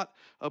shall not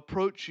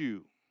approach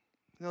you.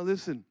 Now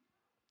listen,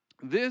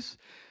 this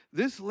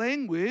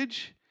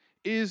language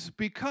is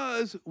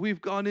because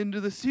we've gone into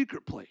the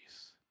secret place.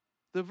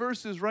 The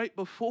verses right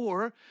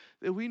before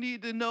that we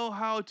need to know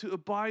how to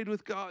abide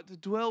with God, to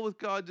dwell with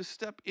God, to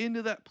step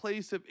into that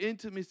place of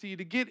intimacy,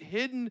 to get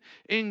hidden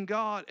in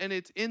God. And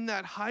it's in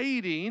that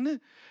hiding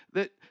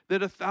that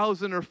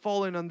 1,000 are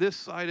falling on this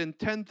side and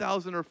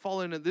 10,000 are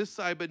falling on this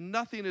side, but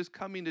nothing is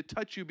coming to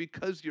touch you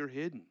because you're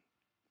hidden.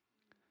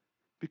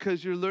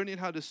 Because you're learning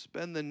how to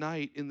spend the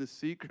night in the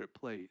secret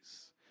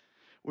place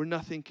where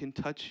nothing can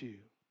touch you.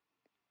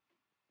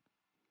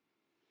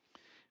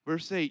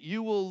 Verse 8,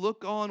 you will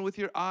look on with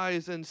your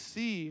eyes and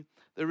see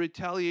the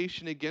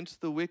retaliation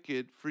against the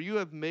wicked, for you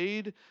have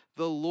made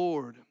the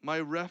Lord, my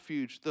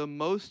refuge, the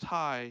Most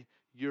High,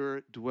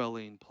 your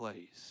dwelling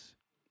place.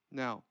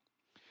 Now,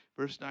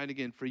 verse 9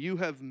 again, for you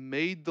have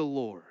made the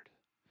Lord,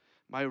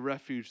 my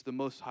refuge, the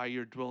Most High,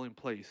 your dwelling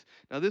place.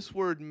 Now, this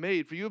word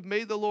made, for you have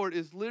made the Lord,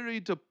 is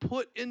literally to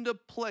put into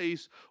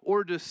place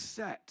or to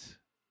set.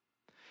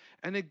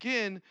 And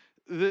again,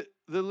 the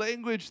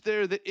language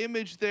there, the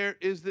image there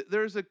is that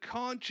there's a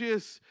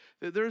conscious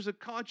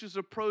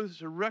approach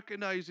to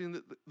recognizing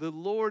that the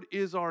Lord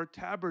is our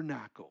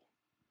tabernacle.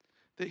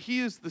 That He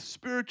is the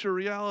spiritual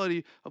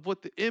reality of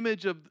what the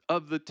image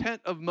of the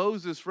tent of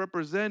Moses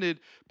represented,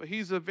 but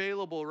He's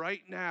available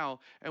right now.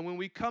 And when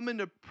we come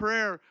into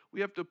prayer,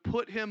 we have to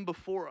put Him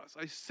before us.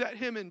 I set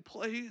Him in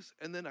place,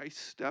 and then I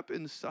step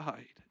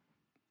inside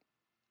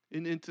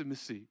in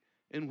intimacy,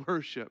 in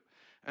worship,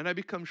 and I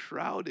become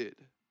shrouded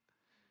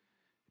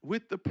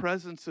with the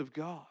presence of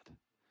God.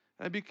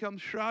 I become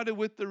shrouded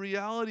with the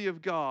reality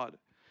of God,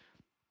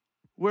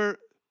 where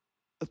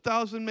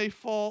 1,000 may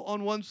fall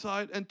on one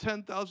side and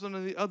 10,000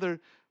 on the other,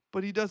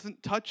 but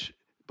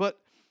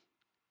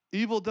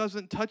evil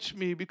doesn't touch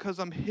me because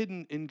I'm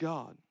hidden in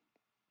God.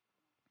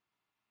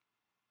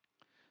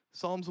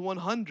 Psalms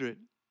 100,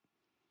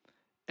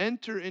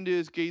 enter into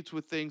His gates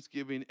with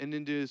thanksgiving and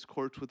into His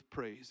courts with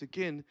praise.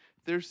 Again,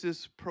 there's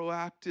this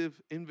proactive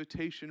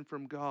invitation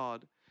from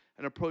God,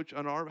 an approach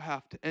on our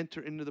behalf to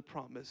enter into the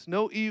promise.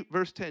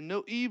 Verse 10,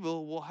 no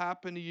evil will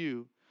happen to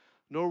you,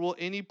 nor will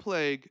any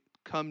plague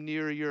come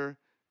near your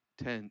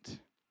tent.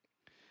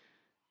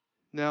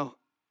 Now,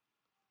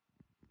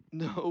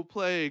 no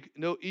plague,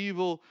 no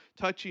evil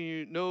touching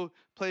you, no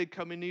plague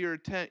coming near your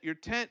tent. Your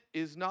tent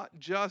is not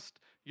just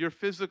your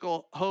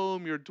physical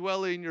home, your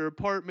dwelling, your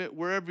apartment,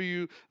 wherever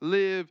you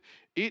live.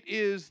 It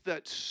is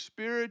that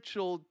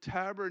spiritual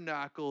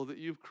tabernacle that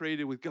you've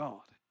created with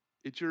God.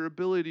 It's your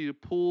ability to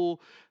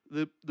pull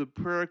the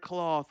prayer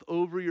cloth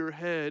over your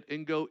head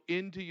and go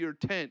into your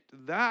tent.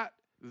 That,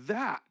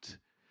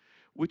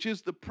 which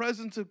is the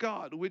presence of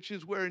God, which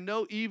is where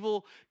no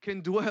evil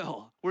can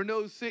dwell, where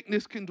no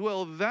sickness can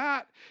dwell.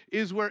 That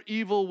is where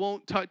evil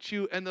won't touch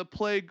you and the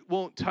plague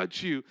won't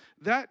touch you.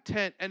 That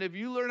tent, and if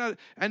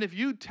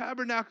you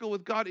tabernacle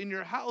with God in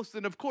your house,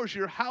 then of course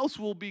your house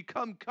will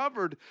become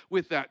covered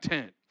with that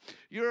tent.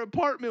 Your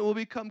apartment will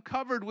become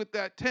covered with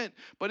that tent,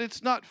 but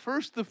it's not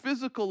first the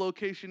physical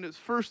location, it's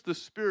first the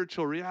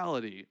spiritual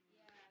reality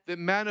that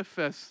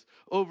manifests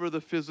over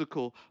the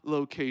physical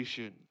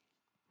location.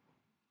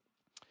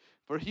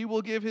 For He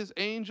will give His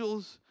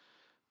angels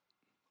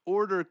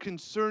order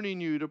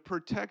concerning you to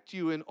protect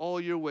you in all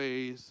your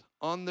ways.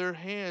 On their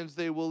hands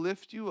they will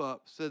lift you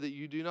up so that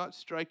you do not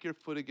strike your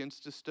foot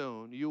against a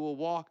stone. You will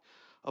walk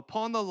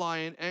upon the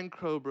lion and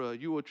cobra.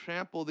 You will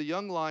trample the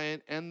young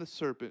lion and the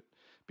serpent.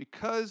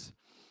 Because,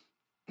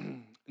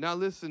 now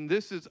listen,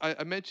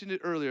 I mentioned it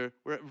earlier.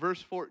 We're at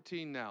verse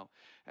 14 now.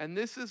 And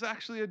this is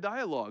actually a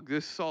dialogue,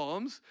 this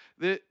Psalms,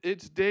 that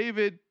it's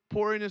David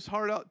pouring his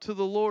heart out to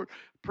the Lord,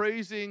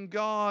 praising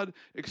God,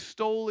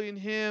 extolling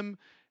Him,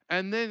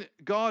 and then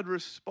God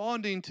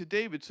responding to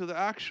David. So the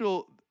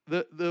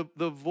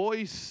the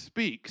voice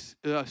speaks,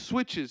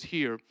 switches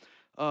here.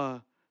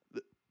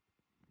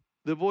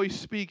 The voice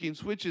speaking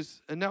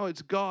switches, and now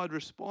it's God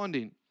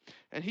responding.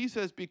 And he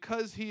says,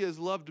 because he has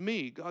loved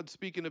me, God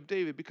speaking of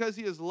David, because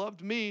he has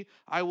loved me,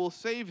 I will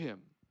save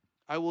him.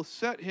 I will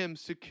set him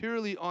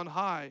securely on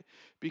high,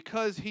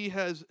 because he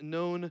has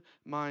known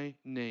my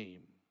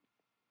name.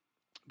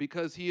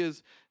 Because he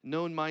has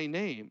known my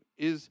name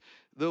is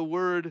the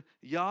word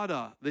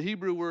yada, the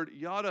Hebrew word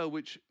yada,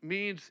 which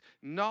means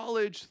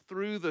knowledge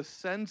through the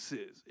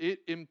senses. It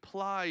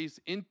implies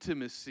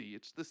intimacy.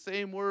 It's the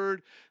same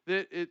word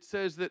that it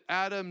says that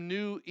Adam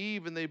knew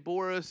Eve and they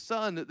bore a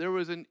son, that there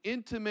was an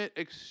intimate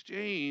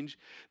exchange,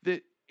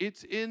 that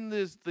it's in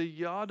the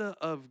yada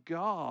of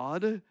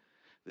God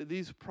that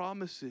these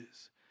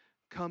promises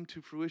come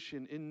to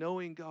fruition, in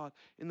knowing God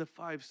in the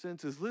five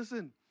senses.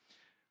 Listen,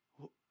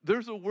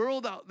 there's a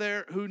world out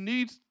there who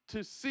needs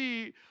to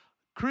see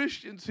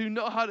Christians who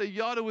know how to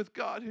yada with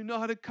God, who know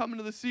how to come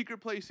into the secret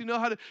place, who know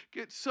how to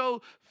get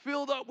so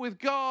filled up with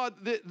God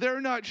that they're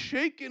not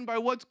shaken by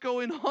what's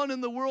going on in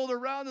the world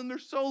around them. They're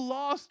so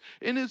lost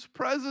in his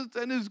presence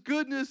and his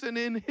goodness and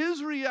in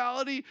his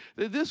reality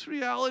that this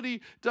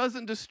reality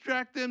doesn't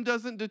distract them,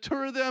 doesn't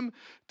deter them,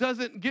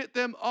 doesn't get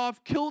them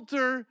off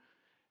kilter.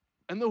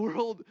 And the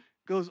world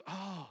goes,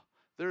 oh,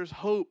 there's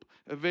hope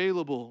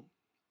available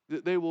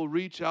that they will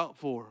reach out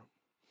for.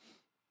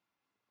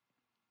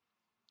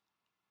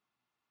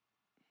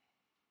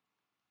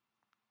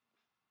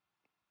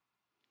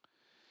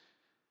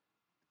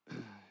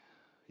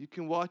 You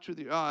can watch with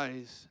your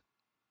eyes.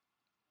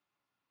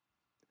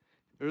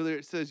 Earlier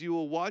it says, you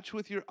will watch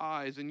with your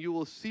eyes and you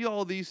will see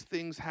all these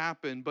things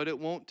happen, but it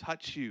won't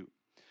touch you.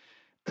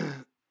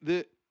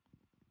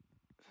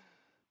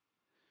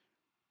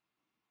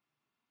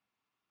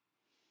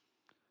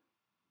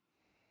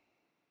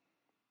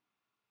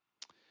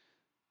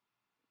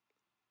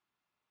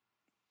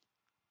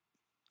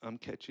 I'm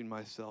catching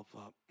myself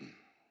up.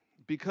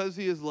 Because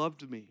he has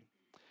loved me.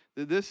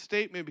 This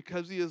statement,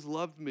 because he has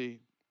loved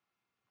me,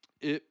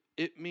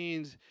 it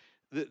means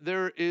that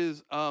there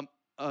is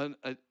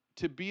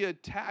to be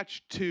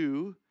attached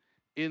to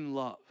in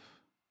love.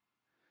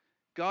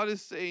 God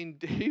is saying,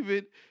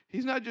 David,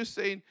 he's not just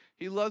saying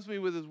he loves me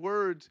with his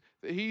words,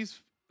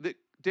 that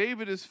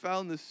David has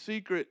found the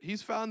secret,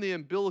 he's found the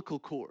umbilical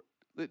cord.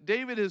 That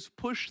David has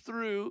pushed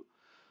through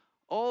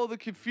all the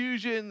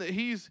confusion, that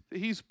he's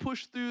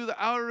pushed through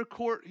the outer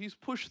court, he's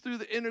pushed through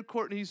the inner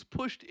court, and he's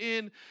pushed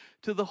in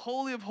to the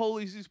Holy of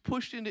Holies, he's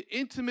pushed into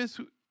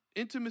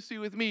intimacy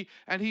with me,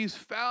 and he's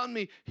found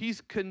me,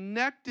 he's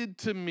connected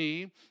to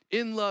me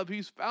in love,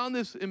 he's found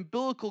this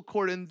umbilical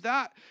cord, and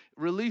that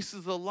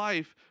releases the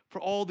life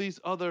for all these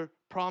other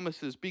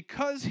promises.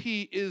 Because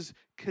he is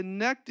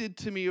connected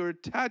to me or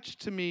attached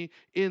to me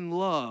in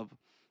love,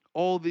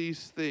 all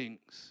these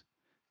things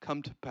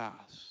come to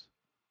pass.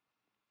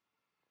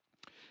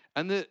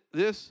 And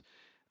this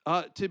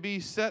to be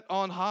set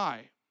on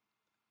high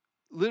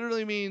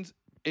literally means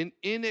an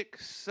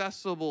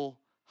inaccessible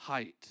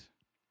height.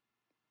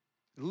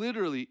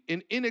 Literally,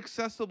 an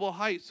inaccessible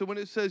height. So when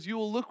it says you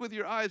will look with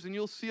your eyes and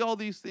you'll see all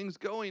these things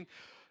going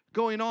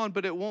on,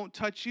 but it won't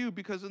touch you,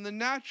 because in the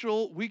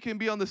natural, we can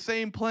be on the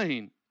same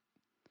plane.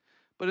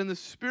 But in the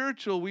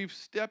spiritual, we've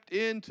stepped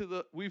into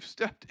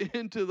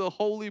the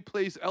holy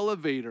place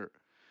elevator.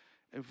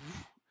 And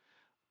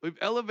we've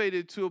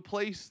elevated to a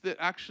place that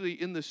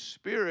actually in the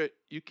spirit,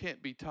 you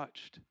can't be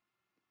touched.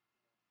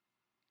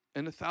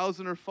 And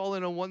 1,000 are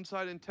falling on one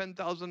side and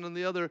 10,000 on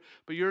the other,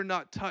 but you're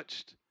not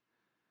touched.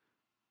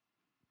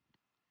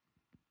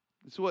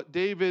 It's what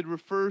David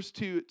refers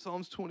to at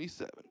Psalms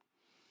 27.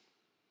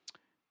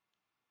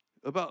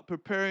 About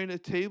preparing a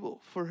table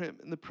for him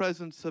in the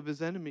presence of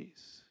his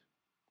enemies.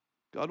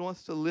 God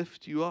wants to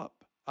lift you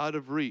up out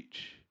of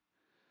reach.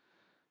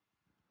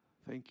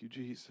 Thank you,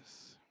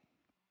 Jesus.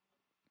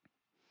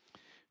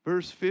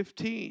 Verse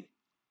 15,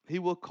 he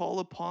will call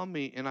upon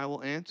me and I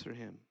will answer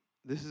him.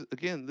 This is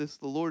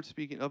the Lord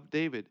speaking of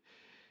David.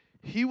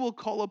 He will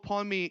call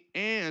upon me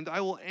and I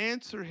will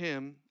answer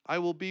him. I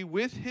will be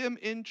with him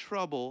in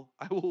trouble.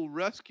 I will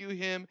rescue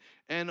him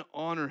and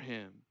honor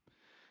him.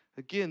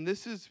 Again,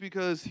 this is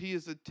because he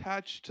is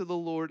attached to the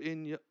Lord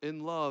in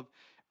love,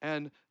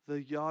 and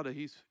the yada.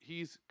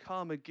 He's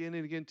come again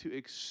and again to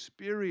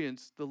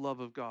experience the love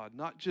of God.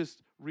 Not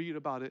just read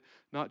about it,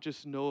 not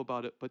just know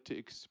about it, but to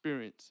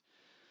experience.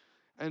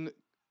 And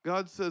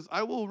God says,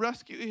 I will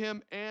rescue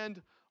him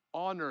and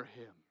honor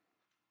him.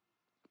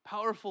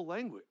 Powerful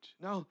language.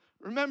 Now,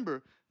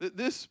 remember that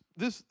this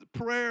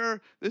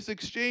prayer, this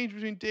exchange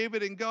between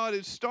David and God,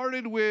 it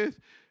started with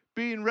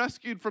being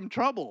rescued from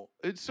trouble.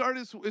 It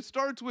starts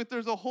with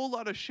there's a whole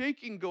lot of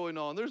shaking going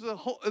on.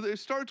 It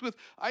starts with,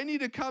 I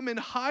need to come and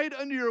hide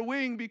under your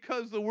wing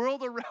because the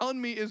world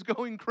around me is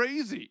going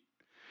crazy.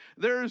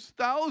 There's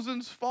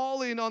thousands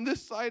falling on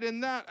this side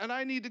and that, and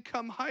I need to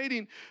come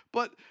hiding.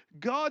 But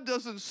God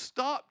doesn't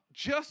stop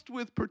just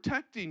with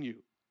protecting you.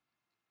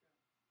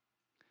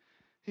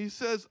 He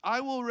says,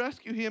 I will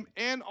rescue him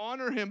and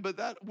honor him. But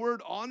that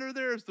word honor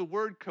there is the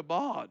word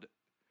kabod.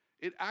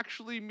 it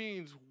actually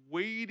means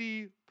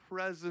weighty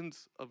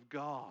presence of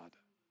God.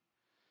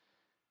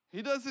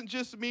 He doesn't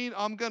just mean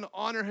I'm going to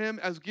honor him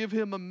as give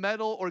him a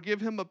medal or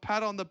give him a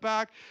pat on the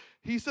back.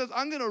 He says,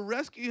 I'm going to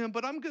rescue him,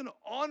 but I'm going to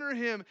honor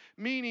him,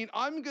 meaning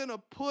I'm going to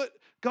put,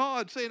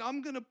 God saying,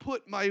 I'm going to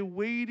put my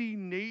weighty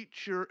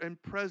nature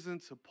and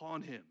presence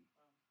upon him.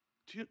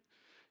 Do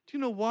you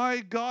know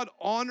why God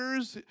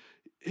honors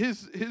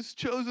his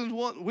chosen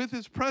one with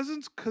his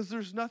presence? Because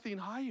there's nothing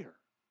higher.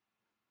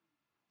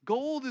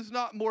 Gold is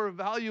not more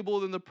valuable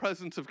than the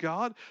presence of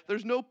God.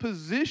 There's no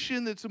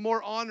position that's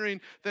more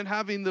honoring than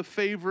having the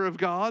favor of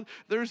God.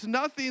 There's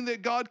nothing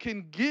that God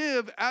can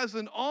give as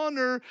an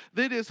honor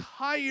that is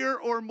higher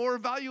or more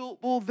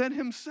valuable than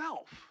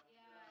himself.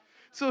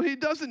 So he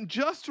doesn't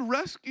just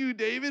rescue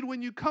David.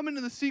 When you come into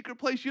the secret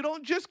place, you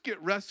don't just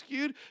get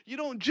rescued. You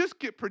don't just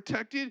get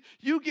protected.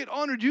 You get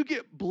honored. You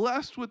get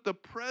blessed with the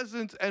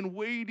presence and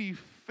weighty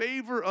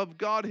favor of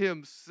God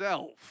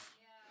himself.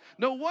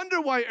 No wonder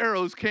why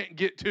arrows can't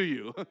get to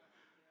you.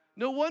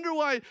 No wonder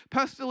why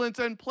pestilence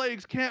and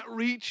plagues can't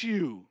reach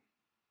you.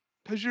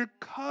 Because you're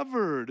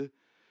covered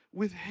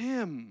with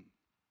him.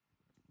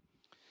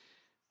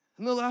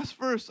 In the last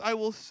verse, I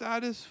will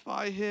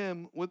satisfy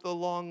him with a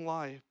long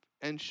life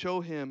and show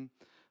him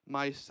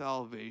my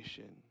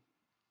salvation.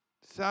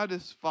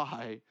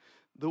 Satisfy.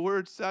 The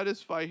word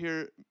satisfy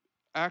here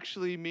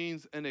actually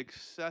means an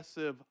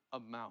excessive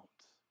amount.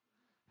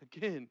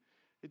 Again,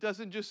 it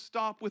doesn't just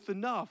stop with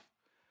enough.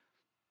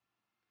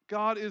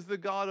 God is the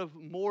God of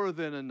more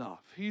than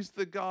enough. He's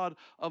the God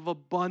of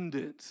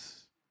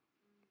abundance.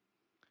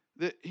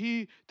 That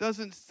he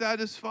doesn't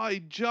satisfy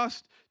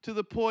just to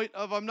the point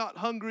of I'm not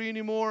hungry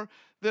anymore,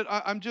 that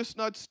I'm just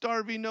not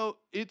starving. No,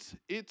 it's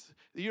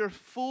you're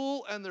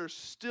full and there's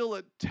still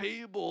a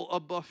table,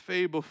 a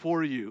buffet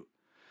before you.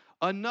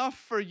 Enough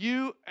for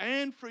you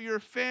and for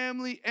your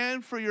family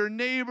and for your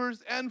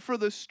neighbors and for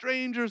the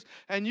strangers.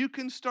 And you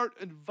can start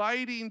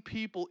inviting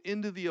people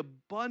into the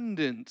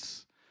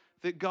abundance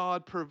that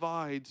God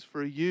provides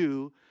for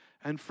you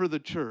and for the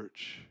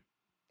church.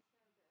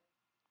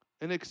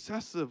 An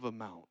excessive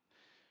amount.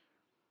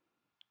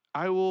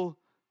 I will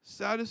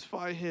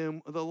satisfy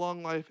him with a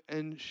long life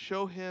and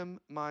show him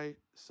my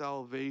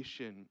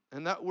salvation.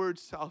 And that word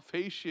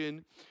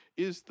salvation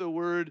is the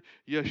word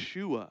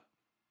Yeshua.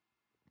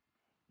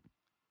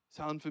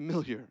 Sound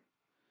familiar?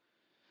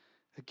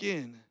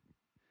 Again,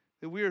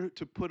 that we are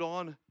to put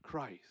on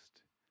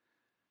Christ.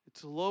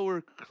 It's a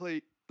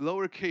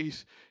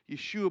lowercase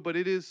Yeshua, but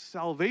it is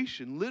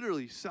salvation,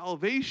 literally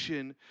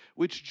salvation,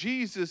 which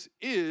Jesus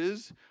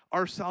is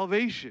our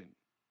salvation.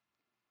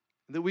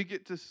 That we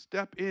get to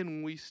step in.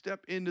 When we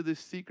step into this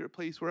secret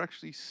place, we're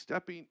actually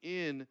stepping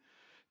in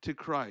to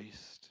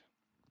Christ.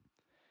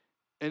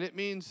 And it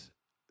means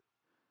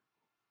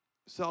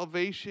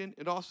salvation.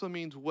 It also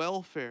means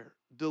welfare,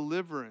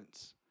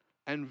 deliverance,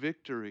 and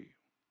victory.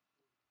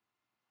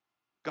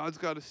 God's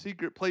got a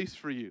secret place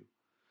for you.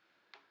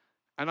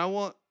 And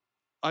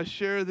I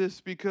share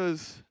this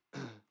because,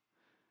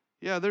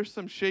 yeah, there's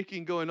some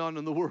shaking going on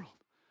in the world.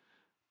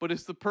 But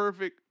it's the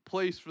perfect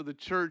place for the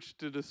church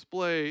to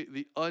display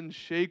the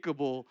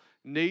unshakable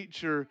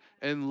nature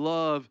and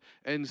love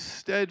and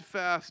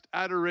steadfast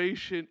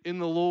adoration in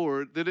the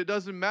Lord, that it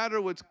doesn't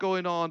matter what's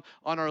going on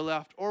our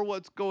left or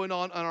what's going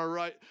on our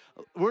right.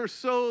 We're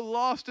so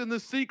lost in the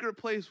secret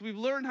place. We've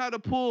learned how to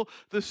pull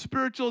the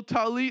spiritual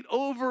talit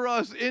over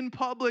us in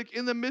public,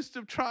 in the midst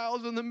of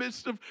trials, in the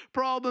midst of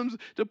problems,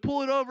 to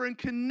pull it over and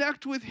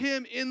connect with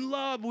him in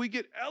love. We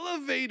get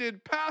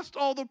elevated past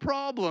all the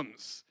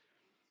problems.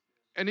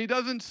 And he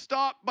doesn't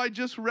stop by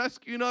just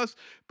rescuing us,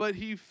 but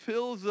he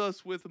fills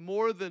us with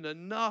more than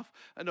enough,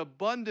 an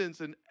abundance,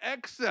 an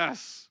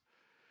excess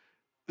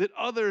that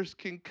others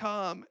can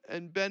come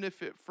and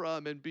benefit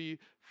from and be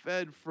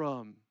fed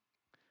from.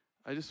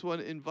 I just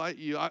want to invite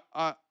you.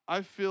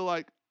 I feel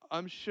like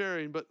I'm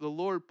sharing, but the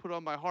Lord put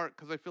on my heart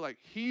because I feel like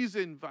he's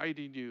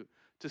inviting you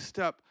to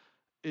step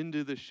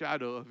into the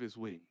shadow of his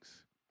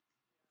wings,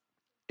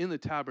 in the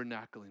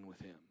tabernacling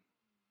with him.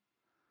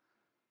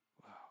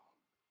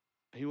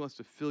 He wants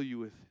to fill you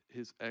with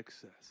his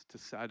excess, to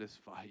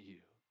satisfy you,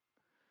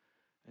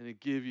 and to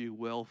give you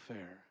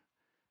welfare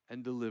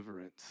and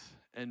deliverance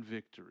and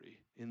victory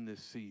in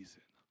this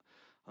season.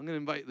 I'm going to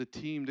invite the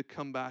team to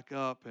come back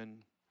up, and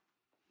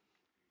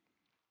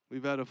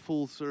we've had a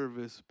full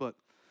service, but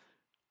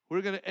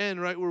we're going to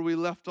end right where we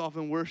left off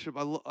in worship.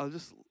 I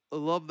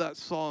love that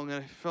song,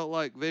 and I felt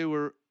like they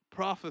were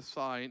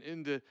prophesying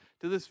into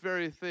this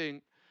very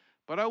thing.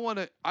 But I want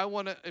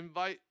to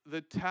invite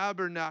the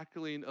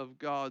tabernacling of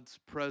God's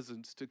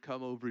presence to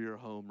come over your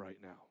home right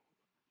now.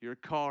 Your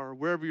car,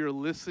 wherever you're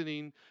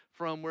listening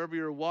from, wherever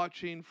you're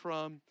watching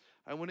from.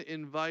 I want to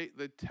invite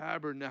the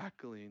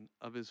tabernacling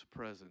of his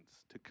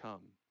presence to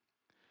come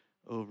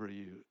over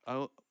you.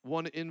 I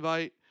want to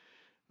invite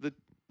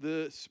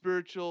the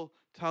spiritual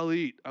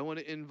talit. I want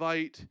to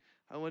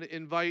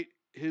invite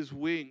his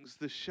wings,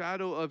 the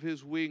shadow of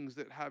his wings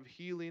that have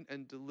healing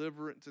and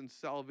deliverance and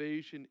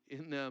salvation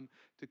in them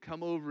to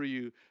come over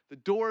you. The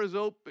door is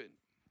open.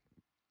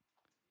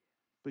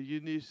 but you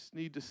just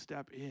need to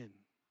step in.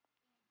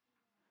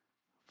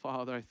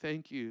 Father, I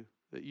thank you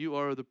that you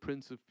are the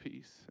Prince of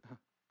Peace.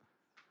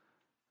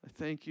 I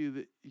thank you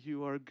that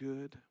you are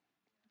good.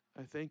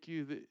 I thank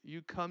you that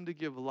you come to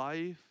give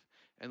life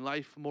and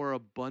life more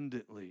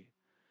abundantly.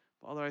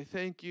 Father, I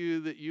thank you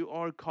that you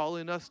are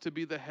calling us to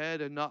be the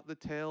head and not the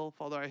tail.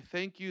 Father, I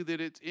thank you that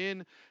it's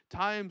in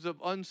times of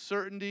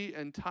uncertainty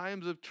and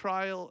times of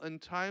trial and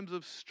times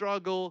of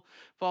struggle,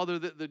 Father,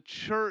 that the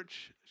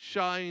church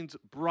shines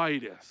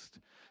brightest.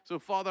 So,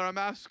 Father, I'm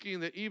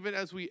asking that even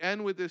as we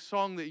end with this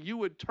song, that you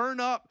would turn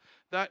up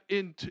that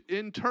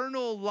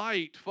internal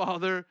light,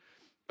 Father,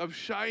 of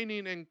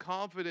shining and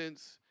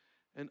confidence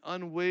and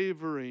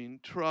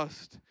unwavering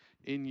trust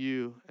in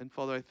you. And,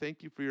 Father, I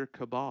thank you for your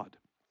kabod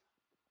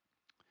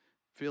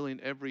filling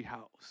every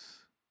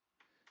house.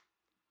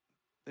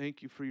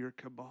 Thank you for your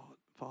kabod,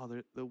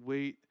 Father, the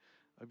weight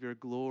of your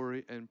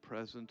glory and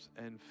presence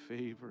and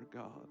favor,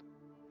 God.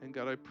 And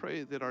God, I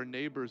pray that our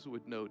neighbors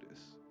would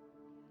notice.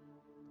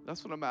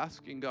 That's what I'm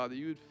asking, God, that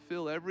you would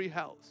fill every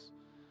house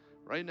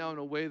right now in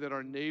a way that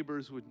our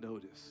neighbors would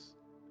notice.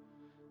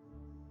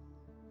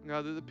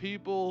 God, that the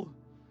people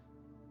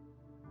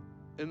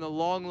in the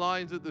long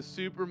lines at the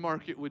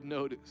supermarket would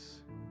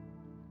notice.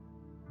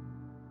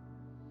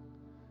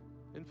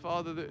 And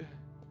Father, that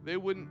they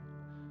wouldn't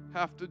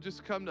have to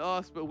just come to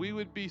us, but we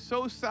would be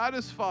so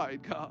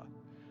satisfied, God,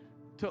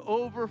 to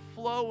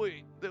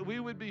overflowing, that we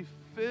would be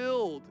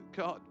filled,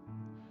 God,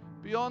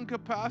 beyond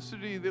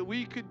capacity, that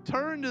we could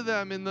turn to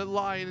them in the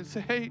line and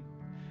say, hey,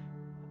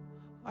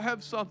 I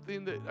have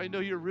something that I know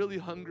you're really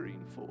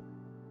hungering for.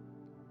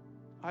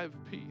 I have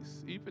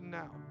peace, even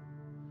now.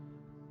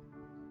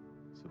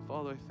 So,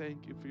 Father, I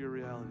thank you for your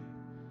reality.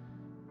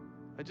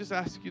 I just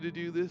ask you to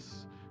do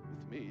this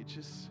with me.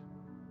 Just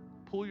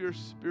pull your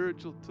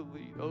spiritual to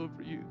lead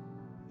over you,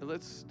 and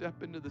let's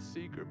step into the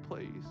secret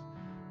place.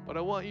 But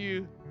I want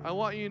you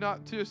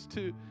not just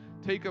to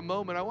take a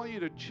moment. I want you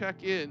to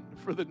check in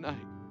for the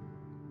night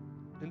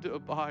and to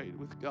abide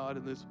with God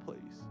in this place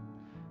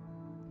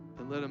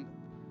and let him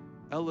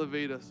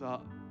elevate us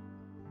up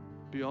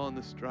beyond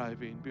the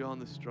striving, beyond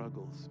the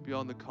struggles,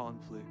 beyond the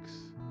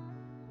conflicts,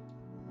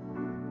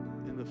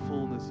 in the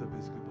fullness of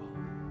his kabod.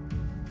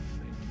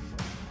 Thank you,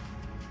 Father.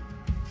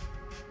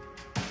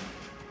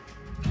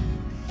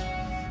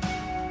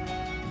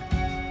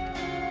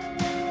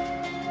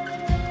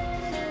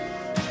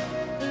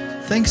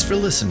 Thanks for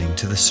listening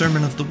to the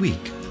Sermon of the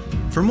Week.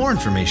 For more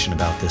information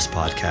about this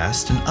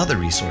podcast and other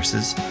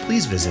resources,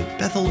 please visit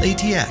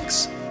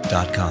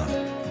bethelatx.com.